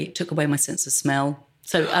intensively. It took away my sense of smell.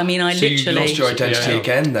 So, literally... you lost your identity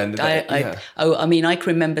again then? I can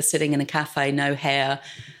remember sitting in a cafe, no hair.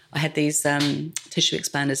 I had these tissue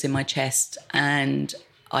expanders in my chest and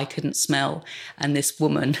I couldn't smell. And this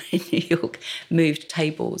woman in New York moved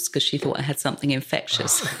tables because she thought I had something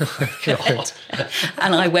infectious. God.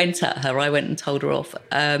 And I went at her. I went and told her off,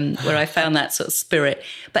 where I found that sort of spirit.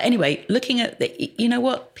 But anyway, looking at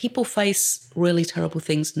people face really terrible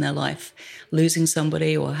things in their life, losing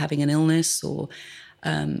somebody or having an illness or...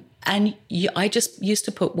 I just used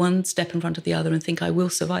to put one step in front of the other and think, I will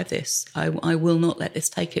survive this. I will not let this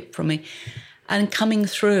take it from me. And coming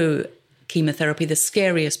through chemotherapy, the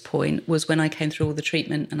scariest point was when I came through all the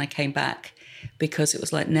treatment and I came back, because it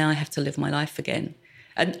was like, now I have to live my life again.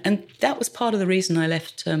 And that was part of the reason I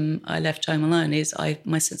left Home Alone, is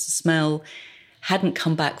my sense of smell hadn't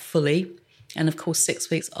come back fully. And of course, 6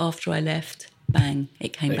 weeks after I left, bang,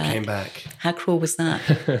 it came back. How cruel was that?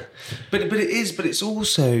 But it's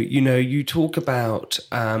also, you talk about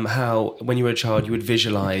how when you were a child you would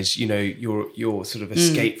visualise, your sort of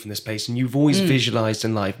escape from this place, and you've always visualised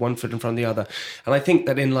in life, one foot in front of the other. And I think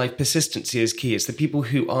that in life, persistency is key. It's the people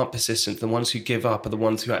who aren't persistent, the ones who give up, are the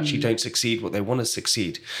ones who actually don't succeed what they want to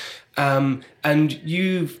succeed. And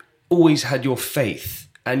you've always had your faith,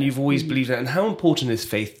 and you've always believed in it. And how important is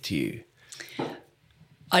faith to you?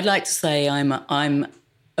 I'd like to say I'm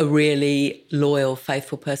a really loyal,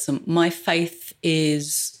 faithful person. My faith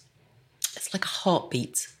it's like a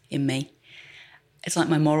heartbeat in me. It's like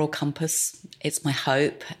my moral compass. It's my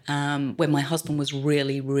hope. When my husband was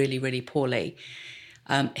really, really, really poorly,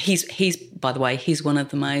 he's by the way, he's one of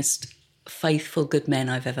the most faithful, good men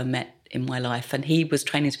I've ever met in my life. And he was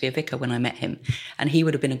training to be a vicar when I met him. And he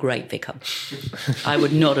would have been a great vicar. I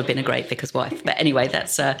would not have been a great vicar's wife. But anyway,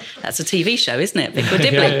 that's a TV show, isn't it? Vicar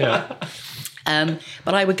Dibley. Yeah.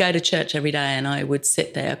 But I would go to church every day and I would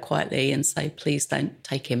sit there quietly and say, please don't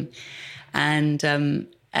take him. And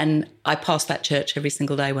And I pass that church every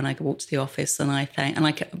single day when I walk to the office, and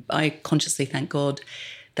I consciously thank God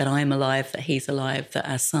that I'm alive, that he's alive, that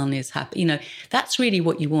our son is happy. You know, that's really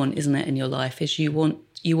what you want, isn't it, in your life, is you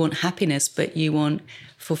want happiness, but you want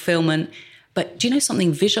fulfillment. But do you know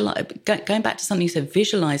something? Going back to something you said,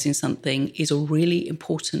 visualizing something is a really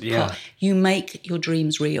important part. You make your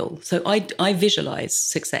dreams real. So I visualize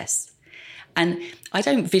success. And I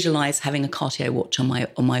don't visualize having a Cartier watch on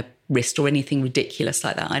my wrist or anything ridiculous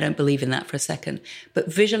like that. I don't believe in that for a second. But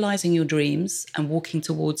visualizing your dreams and walking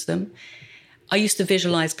towards them. I used to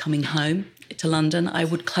visualize coming home to London. I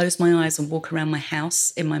would close my eyes and walk around my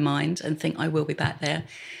house in my mind and think I will be back there.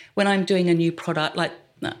 When I'm doing a new product, like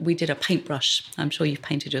we did a paintbrush. I'm sure you've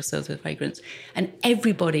painted yourselves with fragrance. And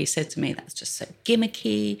everybody said to me, that's just so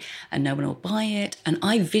gimmicky and no one will buy it. And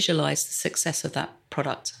I visualized the success of that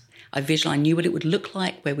product. I knew what it would look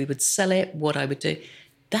like, where we would sell it, what I would do.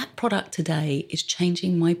 That product today is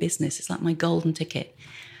changing my business. It's like my golden ticket.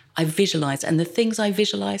 I visualize, and the things I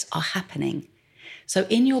visualize are happening. So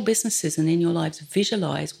in your businesses and in your lives,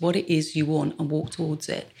 visualize what it is you want and walk towards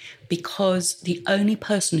it, because the only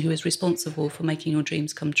person who is responsible for making your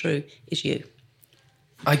dreams come true is you.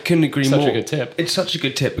 I couldn't agree more. Such a good tip. It's such a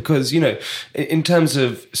good tip because, you know, in terms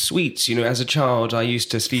of sweets, you know, as a child, I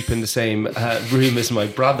used to sleep in the same room as my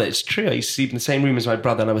brother. It's true. I used to sleep in the same room as my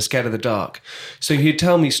brother and I was scared of the dark. So he'd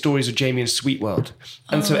tell me stories of Jamie and Sweet World.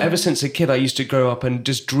 And so ever since a kid, I used to grow up and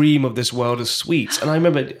just dream of this world of sweets. And I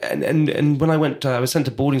remember, and when I went, I was sent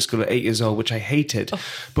to boarding school at 8 years old, which I hated.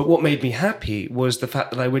 But what made me happy was the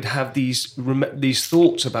fact that I would have these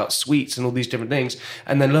thoughts about sweets and all these different things.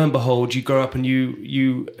 And then lo and behold, you grow up and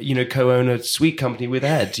you co-own a sweet company with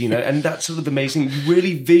Ed, you know, and that's sort of amazing. You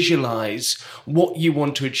really visualize what you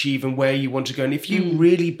want to achieve and where you want to go. And if you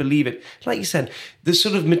really believe it, like you said, the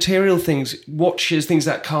sort of material things, watches, things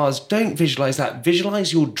like cars, don't visualize that. Visualize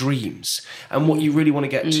your dreams and what you really want to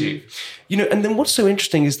get to, you know. And then what's so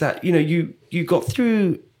interesting is that, you know, you got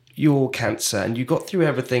through your cancer and you got through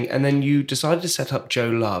everything, and then you decided to set up Jo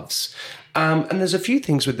Loves. And there's a few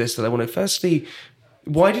things with this that I want to, firstly,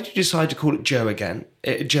 why did you decide to call it Jo again?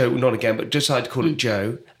 Not again, but decide to call it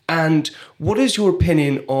Jo. And what is your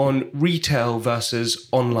opinion on retail versus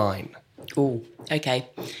online? Oh, okay.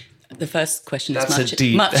 The first question That's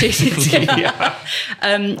is much easier. Yeah.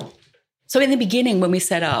 So in the beginning, when we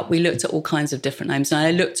set up, we looked at all kinds of different names. And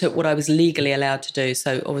I looked at what I was legally allowed to do.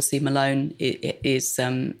 So obviously Malone is,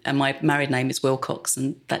 and my married name is Wilcox,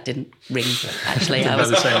 and that didn't ring, actually. I was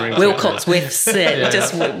Wilcox with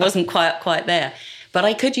just wasn't quite there. But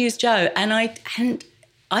I could use Jo, and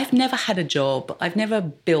I've never had a job. I've never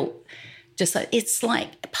built. Just like, it's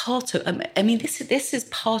like part of. I mean, this is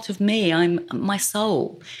part of me. I'm my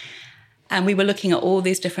soul. And we were looking at all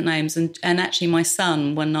these different names, and actually, my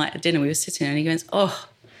son one night at dinner, we were sitting there, and he goes, "Oh,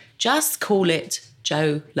 just call it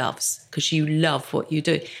Jo Loves, because you love what you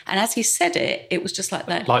do." And as he said it, it was just like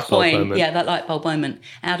that light bulb moment. Yeah, that light bulb moment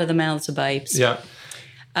out of the mouths of babes. Yeah.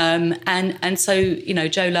 And so, you know,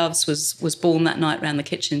 Jo Loves was born that night around the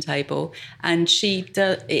kitchen table, and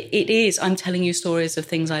I'm telling you stories of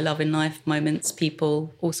things I love in life, moments,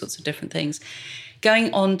 people, all sorts of different things.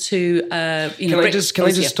 Going on to, Can I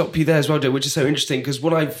just stop you there as well, Joe, which is so interesting, because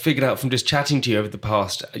what I've figured out from just chatting to you over the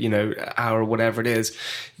past, you know, hour or whatever it is,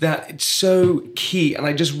 that it's so key, and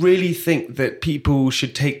I just really think that people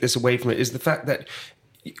should take this away from it, is the fact that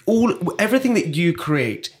everything that you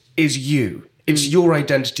create is you. It's your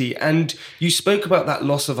identity, and you spoke about that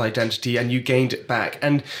loss of identity and you gained it back,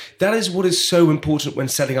 and that is what is so important when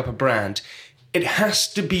setting up a brand. It has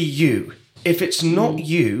to be you. If it's not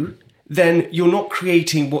you, then you're not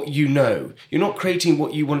creating what you know. You're not creating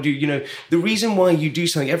what you want to do. You know, the reason why you do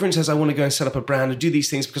something, everyone says, I want to go and set up a brand and do these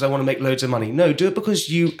things because I want to make loads of money. No, do it because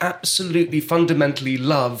you absolutely fundamentally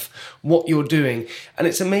love what you're doing. And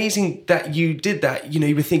it's amazing that you did that. You know,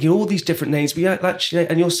 you were thinking all these different names, but actually,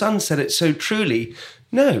 and your son said it so truly.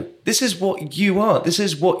 No, this is what you are. This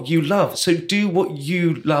is what you love. So do what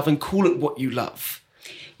you love and call it what you love.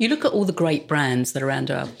 You look at all the great brands that are around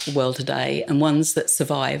our world today, and ones that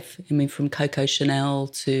survive. I mean, from Coco Chanel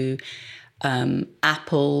to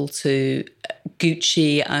Apple to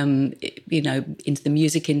Gucci, you know, into the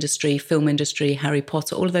music industry, film industry, Harry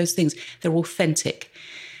Potter, all of those things. They're authentic.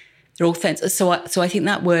 They're authentic. So I think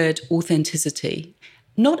that word authenticity.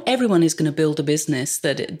 Not everyone is going to build a business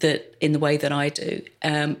that in the way that I do,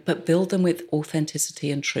 but build them with authenticity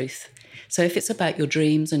and truth. So if it's about your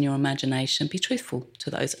dreams and your imagination, be truthful to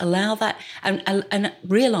those. Allow that and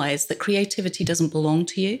realise that creativity doesn't belong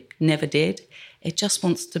to you, never did. It just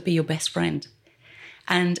wants to be your best friend.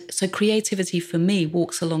 And so creativity for me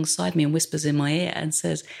walks alongside me and whispers in my ear and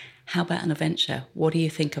says, how about an adventure? What do you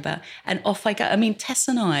think about? And off I go. I mean, Tess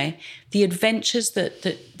and I, the adventures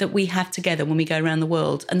that we have together when we go around the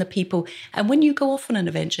world, and the people, and when you go off on an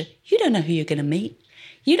adventure, you don't know who you're going to meet.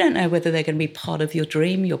 You don't know whether they're going to be part of your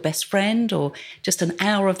dream, your best friend, or just an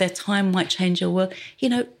hour of their time might change your world. You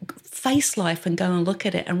know, face life and go and look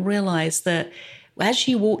at it and realise that as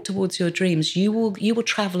you walk towards your dreams, you will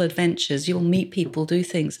travel adventures, you'll meet people, do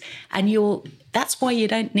things, and that's why you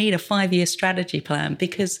don't need a 5-year strategy plan,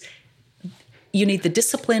 because you need the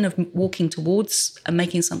discipline of walking towards and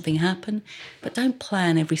making something happen, but don't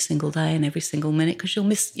plan every single day and every single minute, because you'll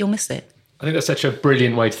miss it. I think that's such a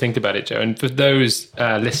brilliant way to think about it, Jo. And for those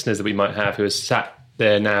listeners that we might have who are sat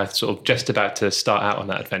there now sort of just about to start out on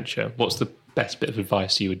that adventure, what's the best bit of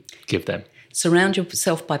advice you would give them? Surround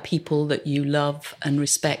yourself by people that you love and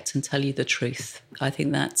respect and tell you the truth. I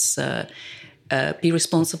think that's be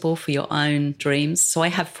responsible for your own dreams. So I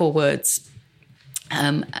have 4 words,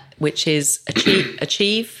 which is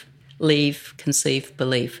achieve, leave, conceive,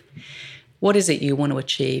 believe. What is it you want to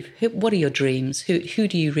achieve? What are your dreams? Who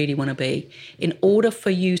do you really want to be? In order for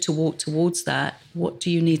you to walk towards that, what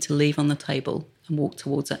do you need to leave on the table and walk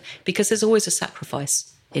towards that? Because there's always a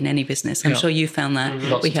sacrifice in any business. I'm sure you found that.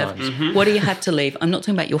 Lots of times. What do you have to leave? I'm not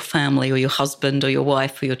talking about your family or your husband or your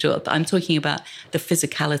wife or your job. I'm talking about the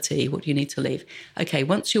physicality. What do you need to leave? Okay,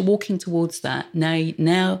 once you're walking towards that, now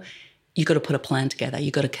you've got to put a plan together.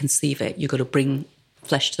 You've got to conceive it. You've got to bring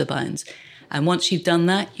flesh to the bones. And once you've done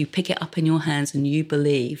that, you pick it up in your hands and you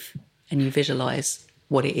believe and you visualise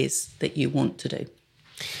what it is that you want to do.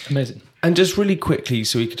 Amazing. And just really quickly,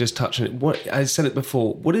 so we could just touch on it. What I said it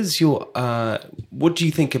before. What is your? What do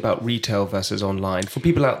you think about retail versus online? For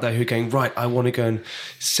people out there who are going, right, I want to go and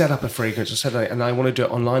set up a fragrance, and I want to do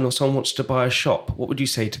it online, or someone wants to buy a shop. What would you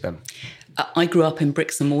say to them? I grew up in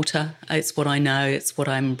bricks and mortar. It's what I know. It's what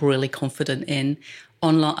I'm really confident in.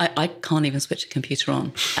 Online, I can't even switch a computer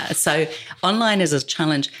on. So online is a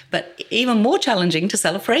challenge, but even more challenging to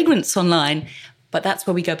sell a fragrance online. But that's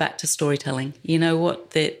where we go back to storytelling. You know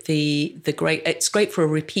what? It's great for a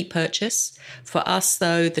repeat purchase. For us,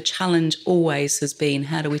 though, the challenge always has been,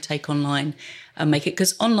 how do we take online and make it?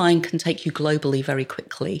 Because online can take you globally very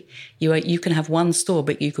quickly. You can have one store,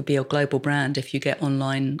 but you could be a global brand if you get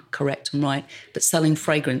online correct and right. But selling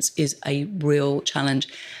fragrance is a real challenge.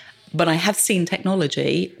 But I have seen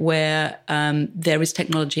technology where there is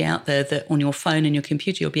technology out there that on your phone and your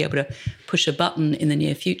computer, you'll be able to push a button in the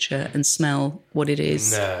near future and smell what it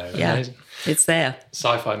is. No, yeah, amazing. It's there.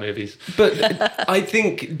 Sci-fi movies. But I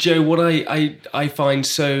think, Jo, what I find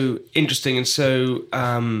so interesting and so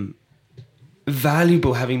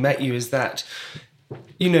valuable having met you is that,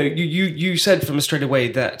 you know, you said from straight away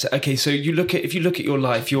that, okay, so if you look at your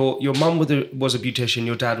life, your mum was a beautician,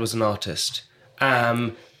 your dad was an artist.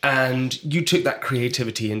 And you took that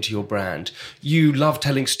creativity into your brand. You love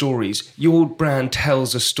telling stories. Your brand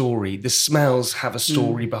tells a story. The smells have a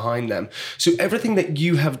story behind them. So everything that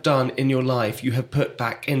you have done in your life, you have put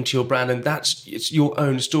back into your brand, and it's your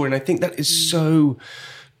own story. And I think that is so...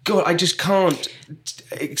 God, I just can't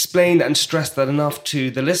explain and stress that enough to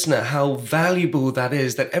the listener, how valuable that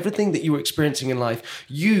is, that everything that you're experiencing in life,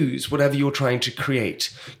 use whatever you're trying to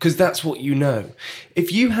create, because that's what you know.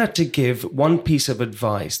 If you had to give one piece of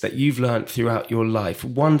advice that you've learned throughout your life,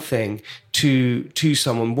 one thing to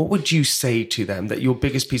someone, what would you say to them, that your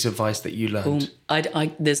biggest piece of advice that you learned?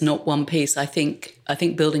 There's not one piece. I think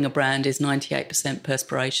building a brand is 98%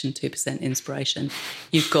 perspiration, 2% inspiration.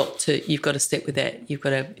 You've got to stick with it. You've got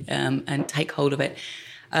to and take hold of it.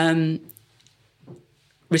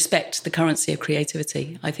 Respect the currency of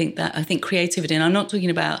creativity. I think creativity, and I'm not talking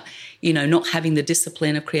about, not having the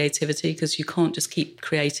discipline of creativity, because you can't just keep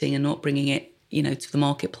creating and not bringing it, to the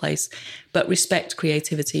marketplace, but respect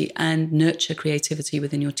creativity and nurture creativity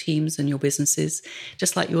within your teams and your businesses,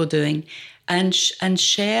 just like you're doing, and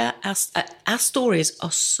share. Our stories are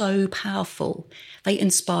so powerful. They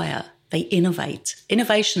inspire, they innovate.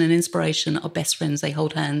 Innovation and inspiration are best friends. They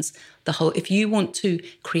hold hands. If you want to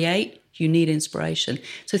create, you need inspiration.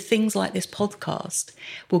 So things like this podcast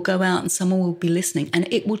will go out and someone will be listening, and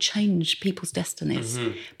it will change people's destinies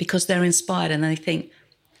because they're inspired and they think,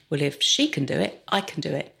 well, if she can do it, I can do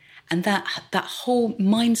it. And that whole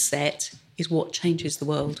mindset is what changes the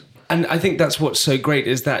world. And I think that's what's so great,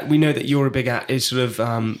 is that we know that you're a big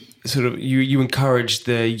you encourage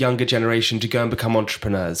the younger generation to go and become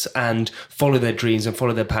entrepreneurs and follow their dreams and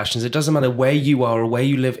follow their passions. It doesn't matter where you are or where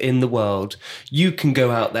you live in the world, you can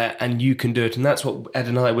go out there and you can do it. And that's what Ed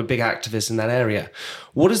and I were big activists in that area.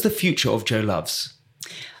 What is the future of Jo Loves?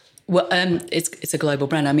 Well, it's a global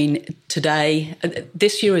brand. I mean, today,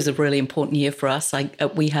 this year is a really important year for us.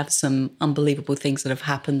 We have some unbelievable things that have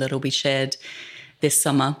happened that will be shared this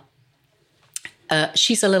summer.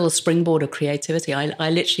 She's a little springboard of creativity. I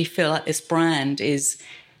literally feel like this brand is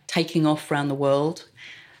taking off around the world,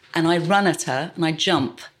 and I run at her and I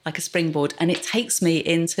jump like a springboard, and it takes me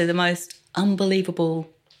into the most unbelievable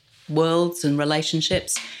worlds and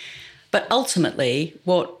relationships. But ultimately,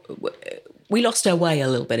 we lost our way a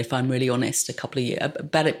little bit, if I'm really honest,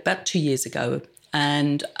 about 2 years ago.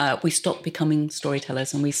 And we stopped becoming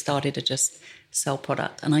storytellers and we started to just sell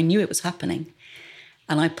product. And I knew it was happening.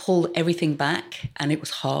 And I pulled everything back, and it was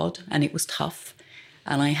hard and it was tough.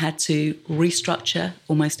 And I had to restructure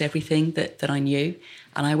almost everything that I knew.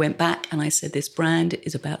 And I went back and I said, this brand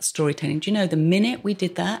is about storytelling. Do you know, the minute we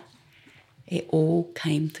did that, it all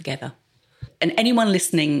came together. And anyone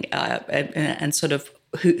listening and sort of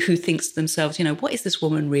who thinks to themselves, you know, what is this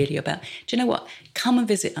woman really about? Do you know what? Come and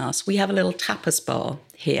visit us. We have a little tapas bar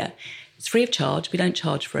here. It's free of charge. We don't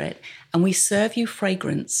charge for it. And we serve you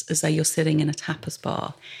fragrance as though you're sitting in a tapas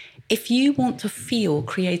bar. If you want to feel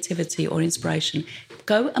creativity or inspiration,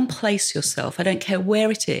 go and place yourself. I don't care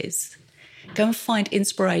where it is. Go and find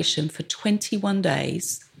inspiration for 21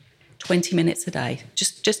 days, 20 minutes a day.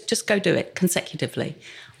 Just go do it consecutively.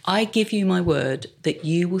 I give you my word that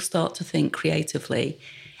you will start to think creatively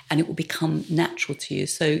and it will become natural to you.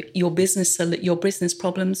 So your business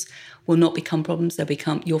problems will not become problems.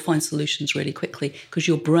 You'll find solutions really quickly because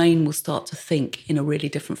your brain will start to think in a really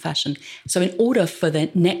different fashion. So in order for the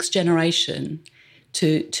next generation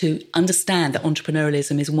to understand that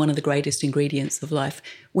entrepreneurialism is one of the greatest ingredients of life,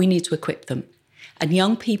 we need to equip them. And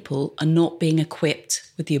young people are not being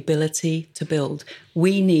equipped with the ability to build.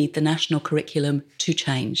 We need the national curriculum to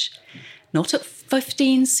change. Not at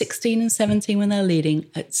 15, 16 and 17 when they're leading,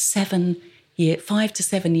 at 5 to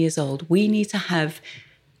 7 years old. We need to have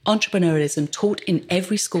entrepreneurialism taught in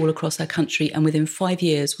every school across our country, and within 5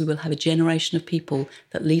 years we will have a generation of people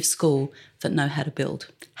that leave school that know how to build.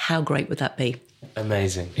 How great would that be?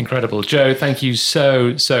 Amazing. Incredible. Jo, thank you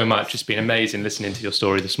so much. It's been amazing listening to your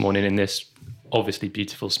story this morning in this obviously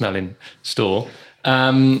beautiful smelling store.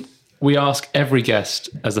 We ask every guest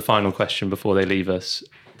as the final question before they leave us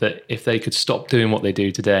that if they could stop doing what they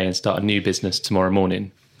do today and start a new business tomorrow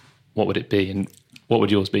morning, what would it be? And what would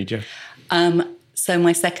yours be, Jo? So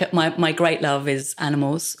my great love is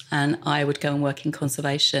animals, and I would go and work in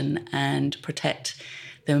conservation and protect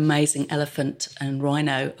the amazing elephant and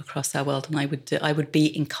rhino across our world. And I would be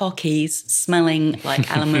in khakis, smelling like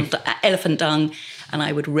elephant dung, and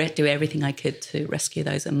I would do everything I could to rescue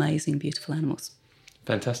those amazing, beautiful animals.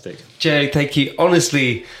 Fantastic. Jo, thank you.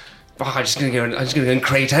 Honestly, I'm just going to go and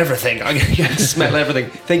create everything. I'm going to go and smell everything.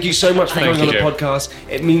 Thank you so much for coming on the podcast.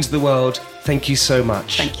 It means the world. Thank you so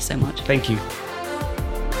much. Thank you so much. Thank you.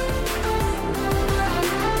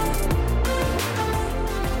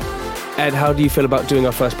 Ed, how do you feel about doing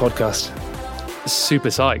our first podcast? Super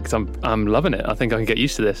psyched. I'm loving it. I think I can get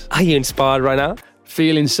used to this. Are you inspired right now?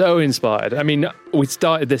 Feeling so inspired. I mean, we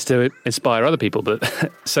started this to inspire other people,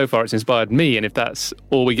 but so far it's inspired me. And if that's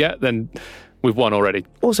all we get, then we've won already.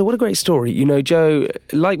 Also, what a great story. You know, Jo,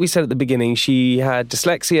 like we said at the beginning, she had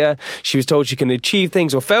dyslexia. She was told she can achieve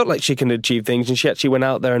things or felt like she can achieve things, and she actually went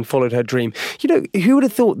out there and followed her dream. You know, who would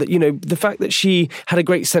have thought that, you know, the fact that she had a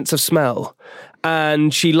great sense of smell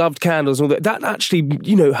and she loved candles and all that actually,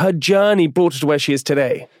 you know, her journey brought her to where she is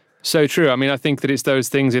today. So true. I mean, I think that it's those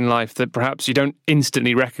things in life that perhaps you don't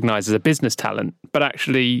instantly recognize as a business talent, but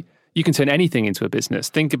actually you can turn anything into a business.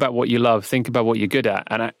 Think about what you love, think about what you're good at,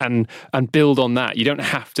 and build on that. You don't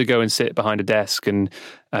have to go and sit behind a desk and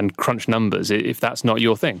crunch numbers if that's not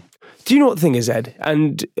your thing. Do you know what the thing is, Ed?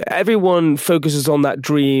 And everyone focuses on that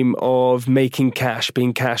dream of making cash,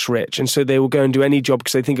 being cash rich. And so they will go and do any job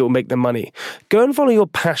because they think it will make them money. Go and follow your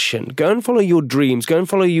passion. Go and follow your dreams. Go and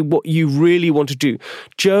follow what you really want to do.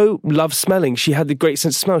 Jo loved smelling. She had the great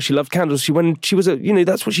sense of smell. She loved candles.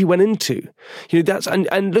 That's what she went into. You know,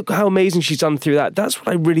 and look how amazing she's done through that. That's what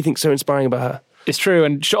I really think is so inspiring about her. It's true.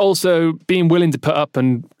 And also being willing to put up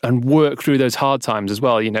and work through those hard times as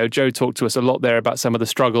well. You know, Jo talked to us a lot there about some of the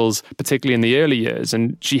struggles, particularly in the early years.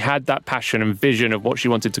 And she had that passion and vision of what she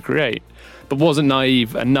wanted to create, but wasn't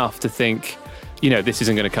naive enough to think, you know, this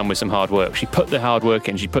isn't going to come with some hard work. She put the hard work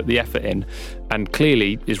in, she put the effort in, and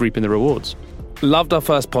clearly is reaping the rewards. Loved our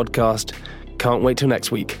first podcast. Can't wait till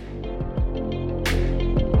next week.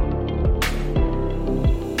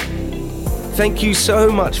 Thank you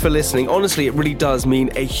so much for listening. Honestly, it really does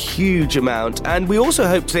mean a huge amount. And we also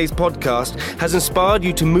hope today's podcast has inspired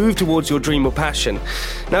you to move towards your dream or passion.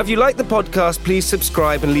 Now, if you like the podcast, please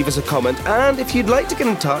subscribe and leave us a comment. And if you'd like to get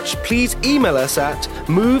in touch, please email us at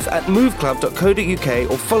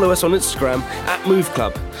move@moveclub.co.uk or follow us on Instagram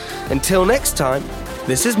 @moveclub. Until next time,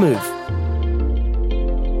 this is Move.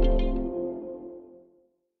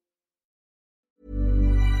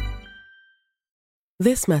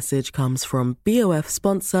 This message comes from BOF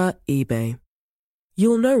sponsor eBay.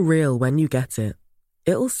 You'll know real when you get it.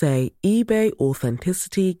 It'll say eBay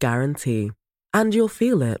Authenticity Guarantee. And you'll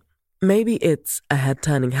feel it. Maybe it's a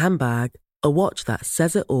head-turning handbag, a watch that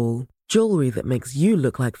says it all, jewelry that makes you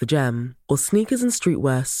look like the gem, or sneakers and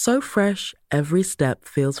streetwear so fresh every step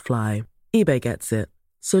feels fly. eBay gets it.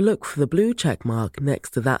 So look for the blue check mark next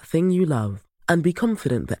to that thing you love. And be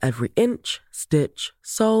confident that every inch, stitch,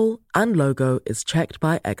 sole, and logo is checked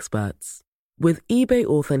by experts. With eBay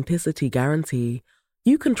Authenticity Guarantee,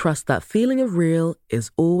 you can trust that feeling of real is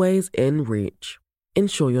always in reach.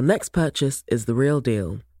 Ensure your next purchase is the real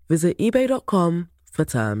deal. Visit ebay.com for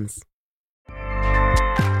terms.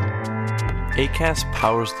 Acast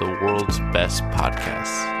powers the world's best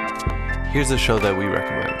podcasts. Here's a show that we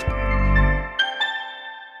recommend.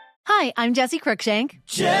 Hi, I'm Jessie Cruikshank.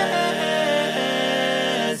 Jessie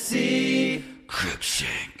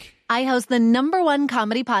Cruikshank. I host the #1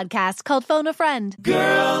 comedy podcast called Phone a Friend.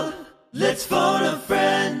 Girl, let's phone a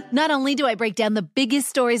friend. Not only do I break down the biggest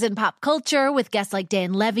stories in pop culture with guests like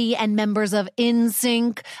Dan Levy and members of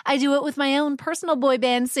NSYNC, I do it with my own personal boy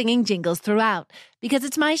band singing jingles throughout. Because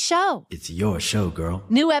it's my show. It's your show, girl.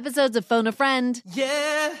 New episodes of Phone a Friend.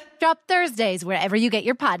 Yeah. Drop Thursdays wherever you get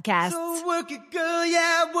your podcasts. So work it, girl,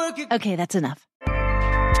 yeah, work it. Okay, that's enough.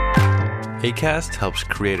 Acast helps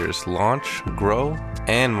creators launch, grow,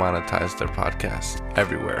 and monetize their podcasts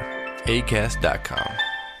everywhere. Acast.com.